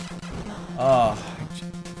 Oh,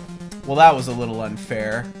 well, that was a little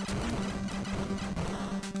unfair.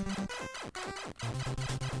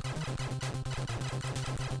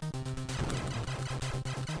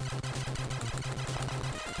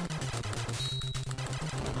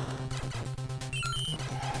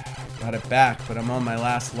 Got it back, but I'm on my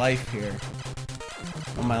last life here.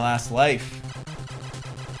 On my last life.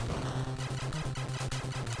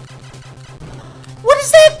 What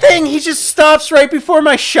is that thing? He just stops right before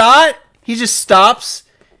my shot? He just stops?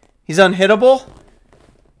 He's unhittable?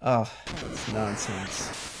 Oh, it's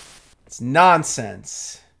nonsense. It's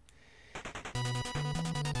nonsense.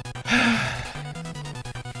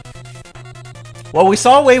 Well, we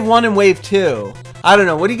saw wave 1 and wave 2. I don't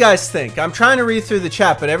know. What do you guys think? I'm trying to read through the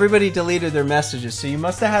chat, but everybody deleted their messages, so you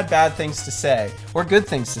must have had bad things to say. Or good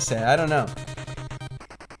things to say. I don't know.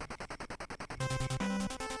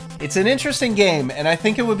 It's an interesting game, and I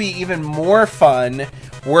think it would be even more fun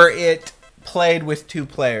were it played with 2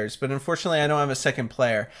 players. But unfortunately, I don't have a second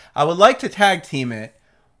player. I would like to tag team it.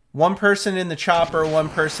 1 person in the chopper, 1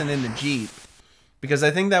 person in the Jeep. Because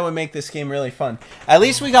I think that would make this game really fun. At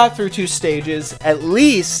least we got through 2 stages. At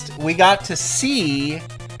least we got to see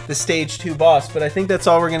the stage 2 boss. But I think that's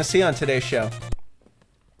all we're going to see on today's show.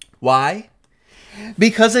 Why?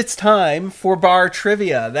 Because it's time for bar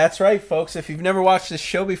trivia. That's right, folks. If you've never watched this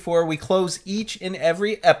show before, we close each and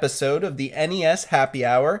every episode of the NES Happy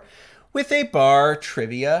Hour with a bar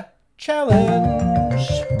trivia challenge.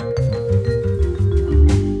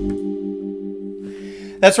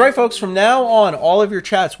 That's right, folks. From now on, all of your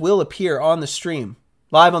chats will appear on the stream,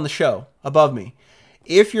 live on the show, above me.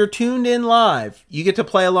 If you're tuned in live, you get to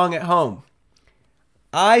play along at home.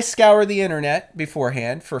 I scour the internet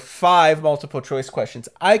beforehand for 5 multiple choice questions.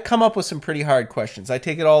 I come up with some pretty hard questions. I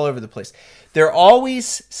take it all over the place. They're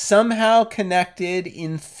always somehow connected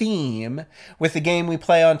in theme with the game we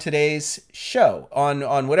play on today's show,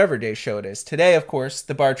 on whatever day's show it is. Today, of course,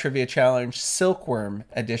 the Bar Trivia Challenge Silkworm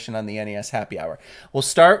edition on the NES Happy Hour. We'll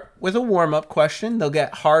start with a warm-up question. They'll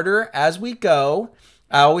get harder as we go.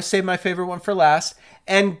 I always save my favorite one for last.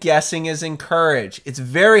 And guessing is encouraged. It's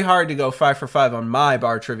very hard to go 5 for 5 on my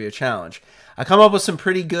bar trivia challenge. I come up with some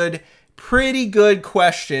pretty good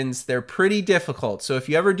questions. They're pretty difficult. So if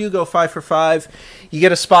you ever do go 5 for 5, you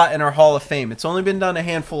get a spot in our Hall of Fame. It's only been done a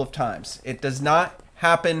handful of times. It does not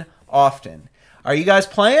happen often. Are you guys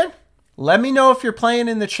playing? Let me know if you're playing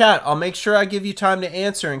in the chat. I'll make sure I give you time to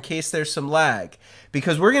answer in case there's some lag.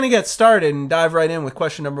 Because we're going to get started and dive right in with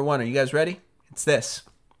question number 1. Are you guys ready? It's this.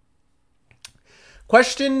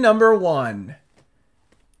 Question number 1.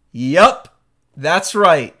 Yup, that's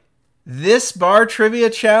right. This bar trivia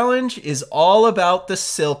challenge is all about the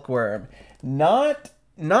Silkworm. Not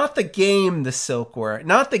the game the Silkworm,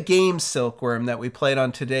 not the game Silkworm that we played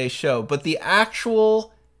on today's show, but the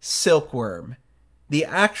actual Silkworm, the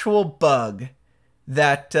actual bug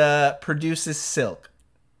that produces silk.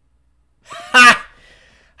 Ha!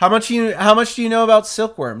 How much do you know about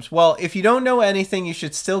silkworms? Well, if you don't know anything, you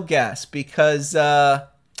should still guess because,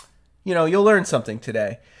 you'll learn something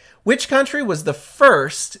today. Which country was the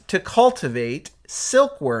first to cultivate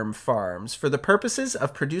silkworm farms for the purposes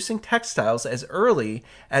of producing textiles as early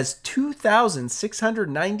as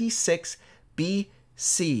 2696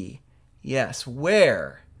 BC? Yes,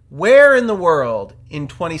 where? Where in the world in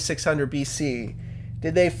 2600 BC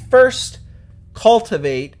did they first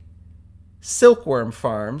cultivate silkworm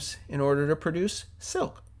farms in order to produce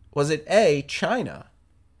silk? Was it A, China?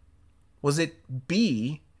 Was it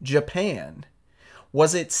B, Japan?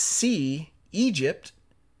 Was it C, Egypt?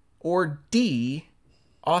 Or D,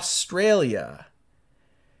 Australia?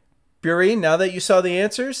 Bureen, now that you saw the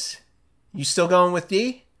answers, you still going with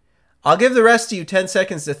D? I'll give the rest of you 10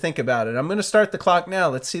 seconds to think about it. I'm going to start the clock now.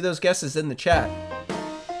 Let's see those guesses in the chat.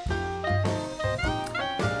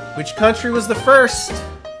 Which country was the first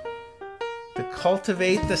to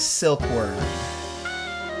cultivate the silkworm?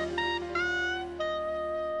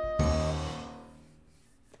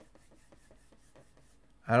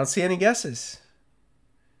 I don't see any guesses.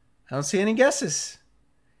 I don't see any guesses.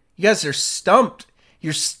 You guys are stumped.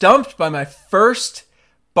 You're stumped by my first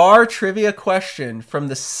bar trivia question from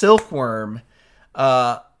the Silkworm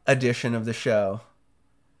edition of the show.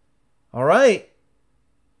 All right.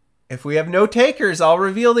 If we have no takers, I'll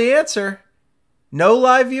reveal the answer. No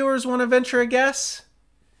live viewers want to venture a guess?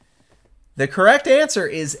 The correct answer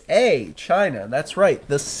is A, China. That's right.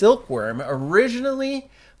 The silkworm originally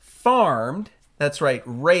farmed, that's right,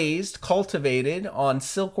 raised, cultivated on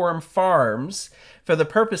silkworm farms for the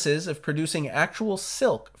purposes of producing actual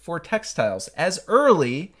silk for textiles as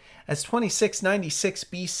early as 2696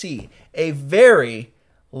 BC, a very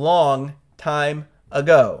long time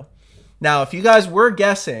ago. Now, if you guys were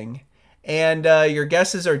guessing and your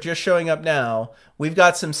guesses are just showing up now, we've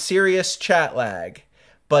got some serious chat lag.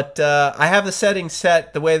 But I have the settings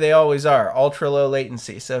set the way they always are, ultra low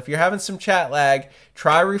latency. So if you're having some chat lag,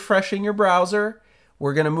 try refreshing your browser.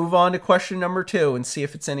 We're going to move on to question number 2 and see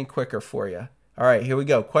if it's any quicker for you. All right, here we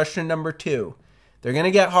go. Question number 2. They're going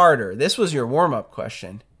to get harder. This was your warm-up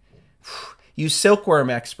question. You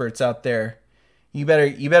silkworm experts out there, you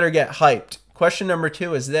better get hyped. Question number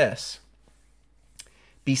 2 is this.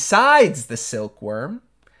 Besides the silkworm,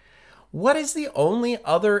 what is the only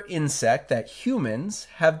other insect that humans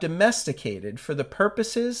have domesticated for the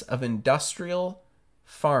purposes of industrial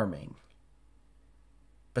farming?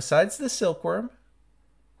 Besides the silkworm,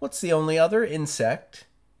 what's the only other insect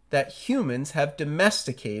that humans have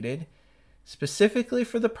domesticated specifically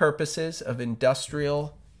for the purposes of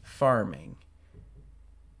industrial farming?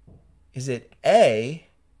 Is it A,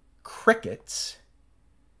 crickets,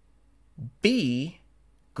 B,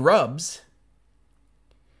 grubs,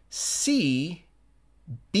 C,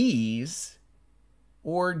 bees,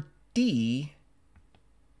 or D,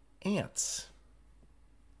 ants?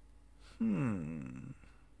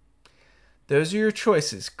 Those are your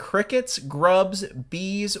choices. Crickets, grubs,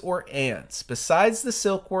 bees, or ants. Besides the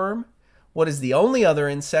silkworm, What is the only other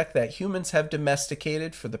insect that humans have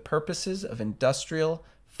domesticated for the purposes of industrial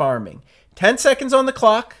farming? 10 seconds on the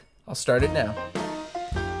clock. I'll start it now.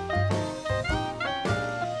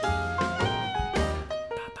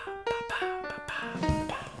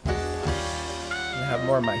 I have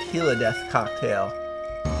more of my Helideath cocktail.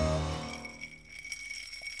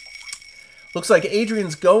 Looks like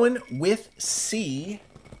Adrian's going with C,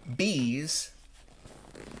 bees.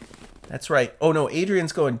 That's right. Oh no,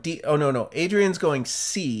 Adrian's going D. Oh no, Adrian's going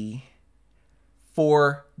C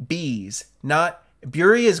for bees. Not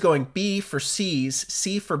Bury is going B for C's,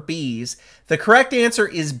 C for bees. The correct answer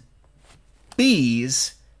is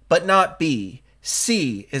bees, but not B.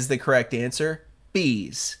 C is the correct answer.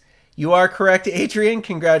 Bees. You are correct, Adrian.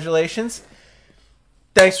 Congratulations.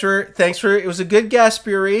 Thanks for it was a good guess,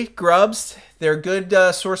 Bury. Grubs, they're a good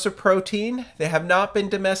source of protein. They have not been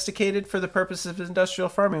domesticated for the purpose of industrial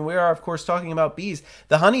farming. We are, of course, talking about bees.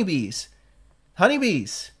 The honeybees.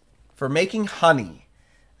 Honeybees for making honey.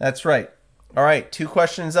 That's right. All right, 2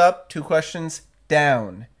 questions up, 2 questions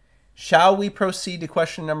down. Shall we proceed to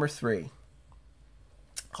question number 3?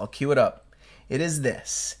 I'll cue it up. It is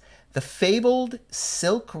this. The fabled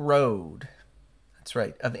Silk Road, that's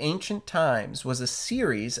right, of ancient times was a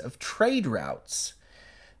series of trade routes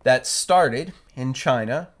that started in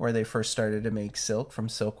China, where they first started to make silk from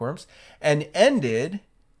silkworms, and ended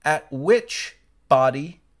at which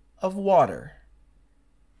body of water?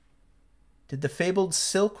 Did the fabled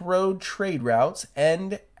Silk Road trade routes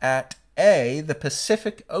end at A, the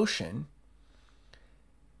Pacific Ocean,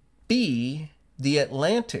 B, the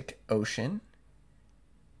Atlantic Ocean,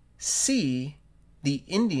 C, the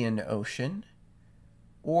Indian Ocean,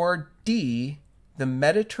 or D, the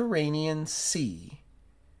Mediterranean Sea?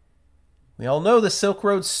 We all know the Silk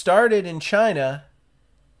Road started in China,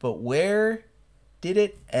 but where did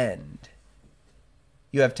it end?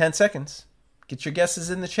 You have 10 seconds. Get your guesses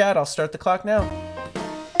in the chat. I'll start the clock now.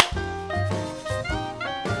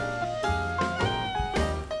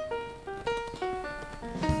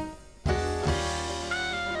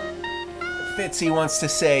 Fitzy wants to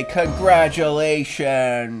say,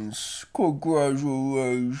 congratulations.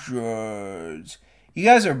 Congratulations. You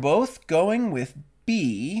guys are both going with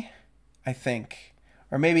B, I think.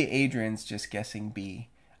 Or maybe Adrian's just guessing B.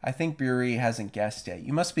 I think Bury hasn't guessed yet.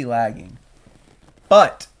 You must be lagging.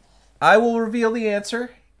 But I will reveal the answer.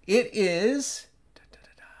 It is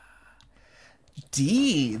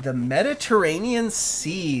D, the Mediterranean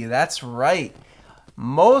Sea. That's right.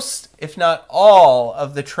 Most, if not all,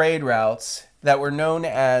 of the trade routes that were known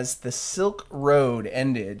as the Silk Road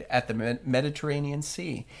ended at the Mediterranean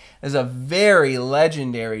Sea. There's a very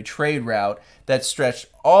legendary trade route that stretched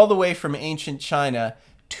all the way from ancient China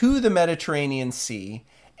to the Mediterranean Sea,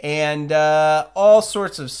 and all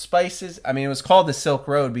sorts of spices. I mean, it was called the Silk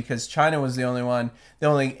Road because China was the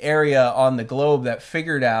only area on the globe that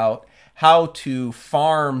figured out how to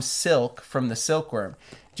farm silk from the silkworm.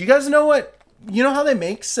 Do you guys know you know how they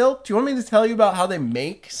make silk? Do you want me to tell you about how they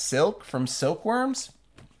make silk from silkworms?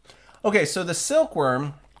 Okay, so the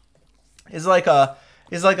silkworm is like a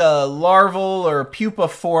larval or pupa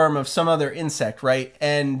form of some other insect, right?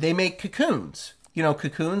 And they make cocoons. You know,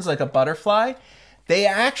 cocoons like a butterfly. They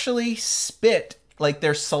actually spit, like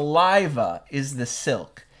their saliva is the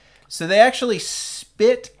silk. So they actually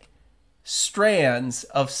spit strands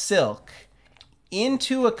of silk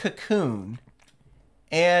into a cocoon,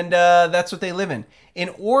 and that's what they live in. In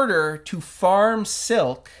order to farm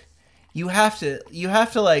silk, you have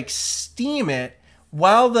to like steam it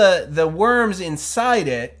while the worm's inside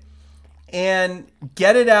it and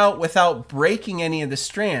get it out without breaking any of the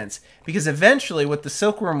strands. Because eventually what the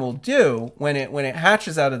silkworm will do when it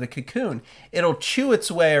hatches out of the cocoon, it'll chew its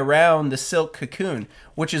way around the silk cocoon,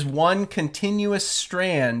 which is one continuous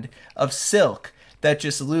strand of silk that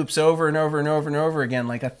just loops over and over and over and over again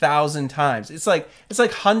like 1,000 times. It's like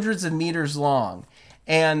hundreds of meters long.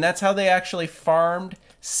 And that's how they actually farmed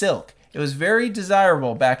silk. It was very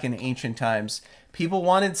desirable back in ancient times. People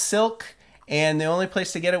wanted silk, and the only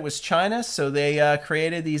place to get it was China, so they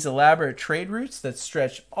created these elaborate trade routes that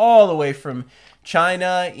stretched all the way from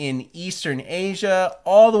China in Eastern Asia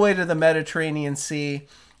all the way to the Mediterranean Sea,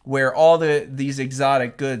 where all these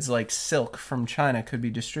exotic goods like silk from China could be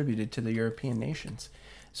distributed to the European nations.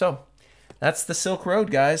 So that's the Silk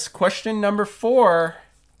Road, guys. Question number 4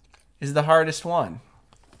 is the hardest one.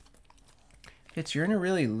 Fitz, you're in a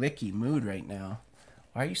really licky mood right now.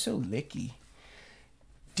 Why are you so licky?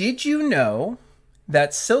 Did you know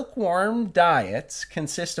that silkworm diets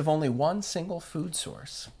consist of only one single food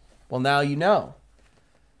source? Well, now you know.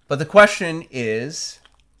 But the question is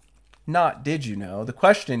not did you know. The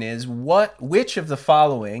question is which of the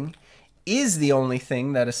following is the only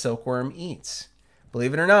thing that a silkworm eats.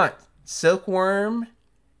 Believe it or not,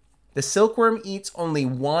 the silkworm eats only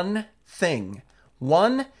one thing.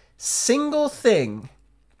 One single thing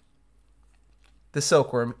the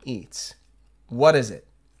silkworm eats. What is it?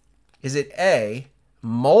 Is it A,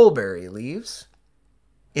 mulberry leaves?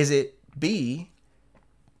 Is it B,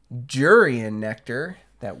 durian nectar,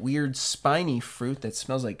 that weird spiny fruit that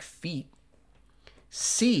smells like feet?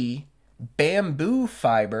 C, bamboo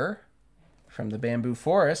fiber from the bamboo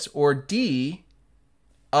forest? Or D,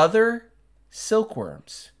 other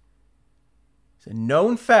silkworms? It's a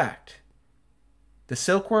known fact. The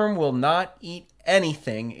silkworm will not eat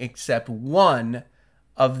anything except one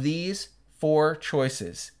of these 4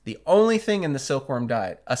 choices. The only thing in the silkworm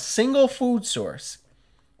diet, a single food source,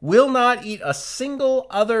 will not eat a single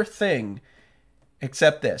other thing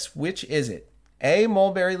except this. Which is it? A,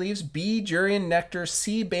 mulberry leaves, B, durian nectar,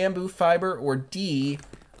 C, bamboo fiber, or D,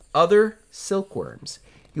 other silkworms.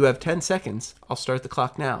 You have 10 seconds. I'll start the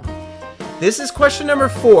clock now. This is question number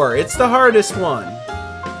 4. It's the hardest one.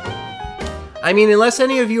 I mean, unless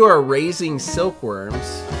any of you are raising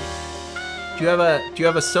silkworms, do you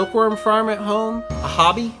have a silkworm farm at home? A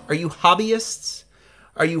hobby? Are you hobbyists?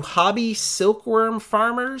 Are you hobby silkworm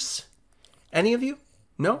farmers? Any of you?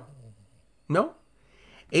 No? No?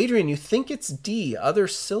 Adrian, you think it's D, other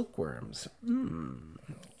silkworms.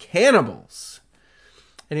 Cannibals.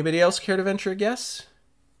 Anybody else care to venture a guess?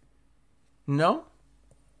 No?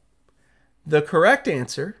 The correct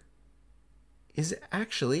answer is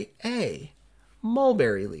actually A,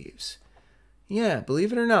 mulberry leaves. Yeah,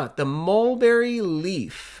 believe it or not, the mulberry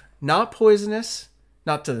leaf, not poisonous,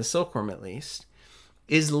 not to the silkworm at least,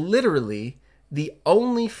 is literally the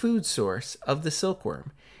only food source of the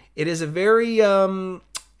silkworm. It is a very,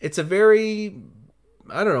 it's a very,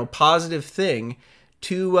 I don't know, positive thing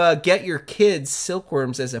to get your kids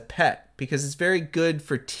silkworms as a pet, because it's very good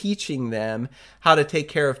for teaching them how to take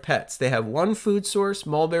care of pets. They have one food source,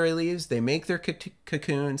 mulberry leaves. They make their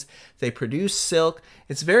cocoons. They produce silk.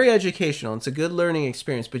 It's very educational. It's a good learning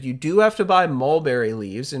experience, but you do have to buy mulberry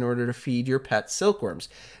leaves in order to feed your pet silkworms,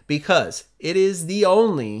 because it is the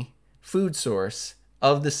only food source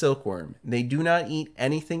of the silkworm. They do not eat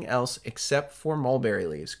anything else except for mulberry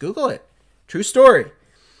leaves. Google it. True story.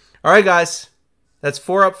 All right, guys. That's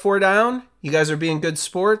 4 up, 4 down. You guys are being good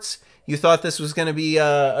sports. You thought this was going to be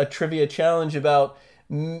a trivia challenge about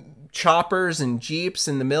choppers and jeeps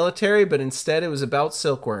in the military, but instead it was about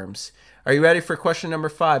silkworms. Are you ready for question number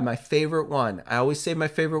 5? My favorite one. I always save my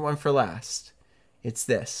favorite one for last. It's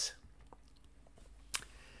this.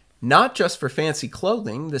 Not just for fancy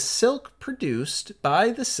clothing, the silk produced by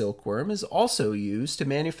the silkworm is also used to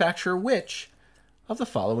manufacture which of the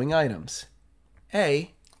following items?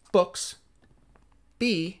 A, books.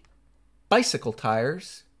 B, bicycle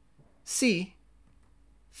tires. C,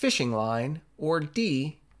 fishing line. Or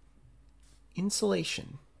D,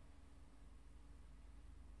 insulation.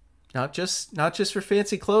 Not just for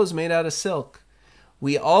fancy clothes made out of silk.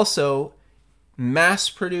 We also mass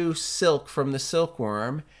produce silk from the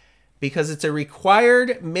silkworm because it's a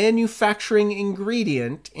required manufacturing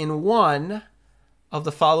ingredient in one of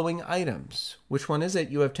the following items. Which one is it?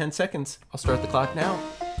 You have 10 seconds. I'll start the clock now.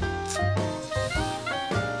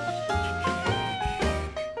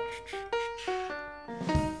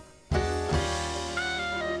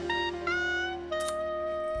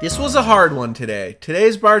 This was a hard one today.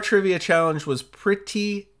 Today's bar trivia challenge was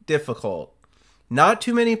pretty difficult. Not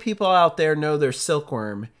too many people out there know their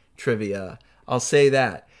silkworm trivia. I'll say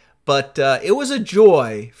that. But it was a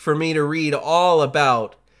joy for me to read all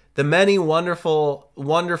about the many wonderful,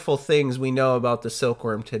 wonderful things we know about the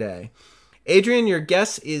silkworm today. Adrian, your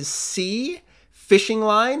guess is C, fishing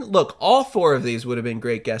line. Look, all 4 of these would have been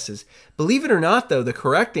great guesses. Believe it or not, though, the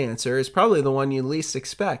correct answer is probably the one you least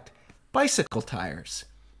expect. Bicycle tires.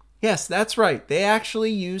 Yes, that's right. They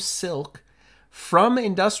actually use silk from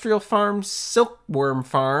industrial farms, silkworm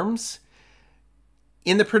farms,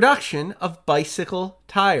 in the production of bicycle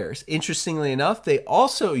tires. Interestingly enough, they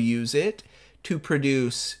also use it to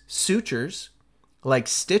produce sutures, like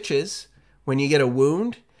stitches. When you get a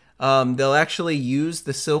wound, they'll actually use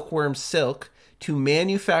the silkworm silk to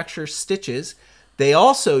manufacture stitches. They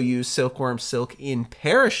also use silkworm silk in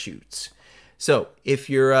parachutes. So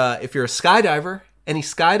if you're a skydiver, any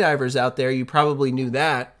skydivers out there, you probably knew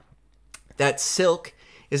that silk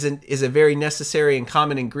is a very necessary and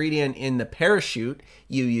common ingredient in the parachute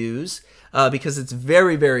you use because it's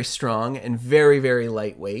very, very strong and very, very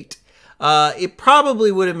lightweight. It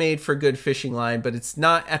probably would have made for good fishing line, but it's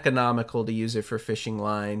not economical to use it for fishing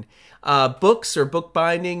line. Books or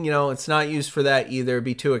bookbinding, it's not used for that either. It'd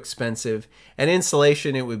be too expensive. And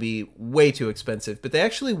insulation, it would be way too expensive. But they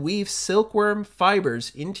actually weave silkworm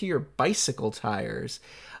fibers into your bicycle tires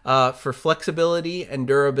for flexibility and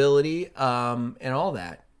durability and all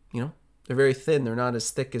that. They're very thin. They're not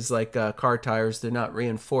as thick as like car tires. They're not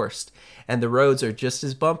reinforced. And the roads are just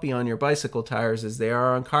as bumpy on your bicycle tires as they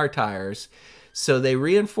are on car tires. So they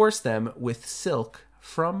reinforce them with silk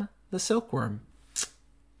from the silkworm.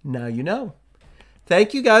 Now you know.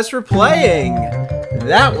 Thank you guys for playing.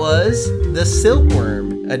 That was the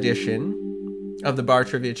Silkworm edition of the Bar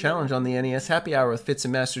Trivia Challenge on the NES Happy Hour with Fitz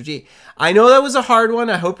and Master G. I know that was a hard one.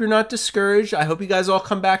 I hope you're not discouraged. I hope you guys all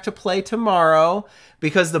come back to play tomorrow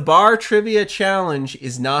because the Bar Trivia Challenge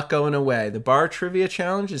is not going away. The Bar Trivia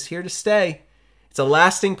Challenge is here to stay. It's a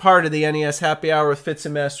lasting part of the NES Happy Hour with Fitz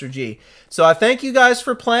and Master G. So I thank you guys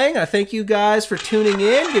for playing. I thank you guys for tuning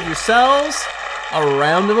in. Give yourselves a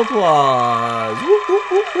round of applause. Woo, woo,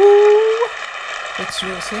 woo, woo. Fitz, you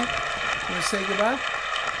want to say? You want to say goodbye?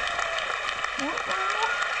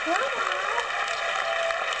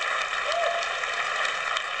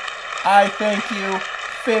 I thank you.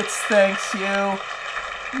 Fitz thanks you.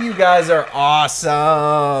 You guys are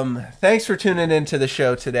awesome. Thanks for tuning into the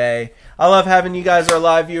show today. I love having you guys, our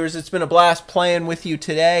live viewers. It's been a blast playing with you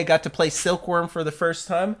today. Got to play Silkworm for the first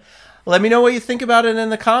time. Let me know what you think about it in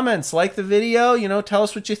the comments. Like the video, tell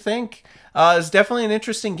us what you think. It's definitely an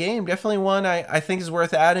interesting game. Definitely one I think is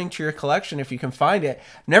worth adding to your collection if you can find it.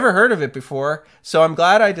 Never heard of it before, so I'm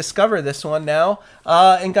glad I discovered this one now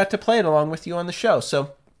and got to play it along with you on the show.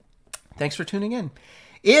 So thanks for tuning in.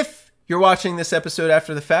 If you're watching this episode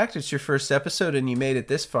after the fact, it's your first episode and you made it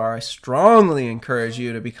this far, I strongly encourage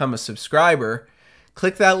you to become a subscriber.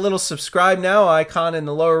 Click that little subscribe now icon in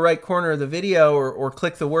the lower right corner of the video or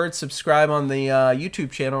click the word subscribe on the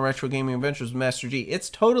YouTube channel, Retro Gaming Adventures with Master G. It's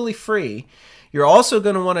totally free. You're also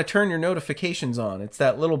going to want to turn your notifications on. It's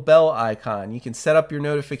that little bell icon. You can set up your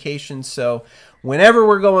notifications so whenever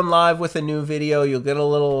we're going live with a new video, you'll get a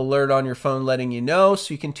little alert on your phone letting you know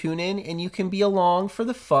so you can tune in and you can be along for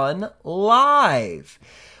the fun live.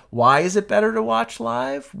 Why is it better to watch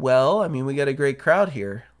live? Well, we got a great crowd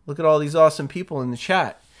here. Look at all these awesome people in the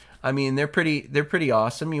chat. They're pretty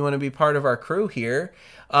awesome. You want to be part of our crew here.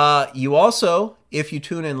 You also, if you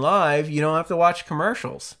tune in live, you don't have to watch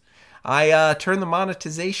commercials. I turn the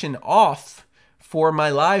monetization off for my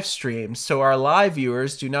live streams, so our live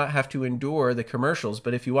viewers do not have to endure the commercials.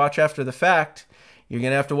 But if you watch after the fact, you're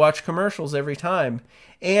going to have to watch commercials every time.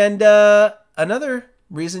 And another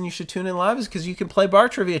reason you should tune in live is because you can play Bar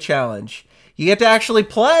Trivia Challenge. You get to actually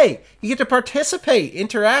play. You get to participate,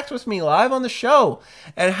 interact with me live on the show.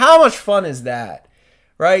 And how much fun is that?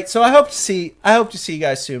 Right? So I hope to see you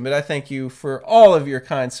guys soon, but I thank you for all of your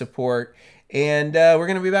kind support. And we're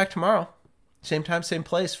going to be back tomorrow. Same time, same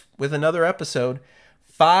place with another episode.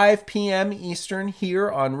 5 p.m. Eastern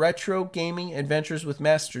here on Retro Gaming Adventures with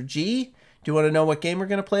Master G. Do you want to know what game we're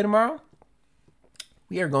going to play tomorrow?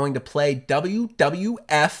 We are going to play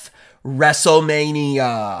WWF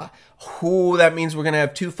WrestleMania. Ooh, that means we're going to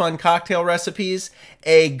have 2 fun cocktail recipes,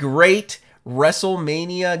 a great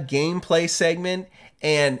WrestleMania gameplay segment,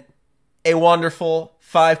 and a wonderful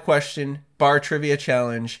 5-question bar trivia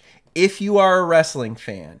challenge. If you are a wrestling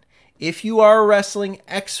fan, if you are a wrestling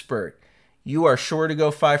expert, you are sure to go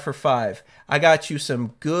 5 for 5. I got you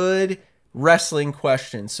some good wrestling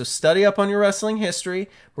questions. So study up on your wrestling history.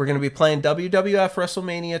 We're going to be playing WWF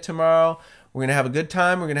WrestleMania tomorrow. We're going to have a good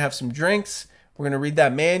time. We're going to have some drinks. We're going to read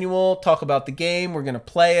that manual, talk about the game. We're going to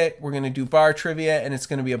play it. We're going to do bar trivia, and it's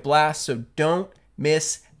going to be a blast. So don't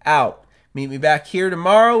miss out. Meet me back here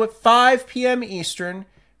tomorrow at 5 p.m. Eastern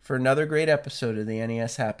for another great episode of the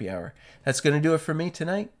NES Happy Hour. That's going to do it for me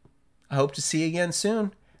tonight. I hope to see you again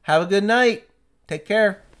soon. Have a good night. Take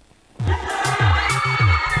care.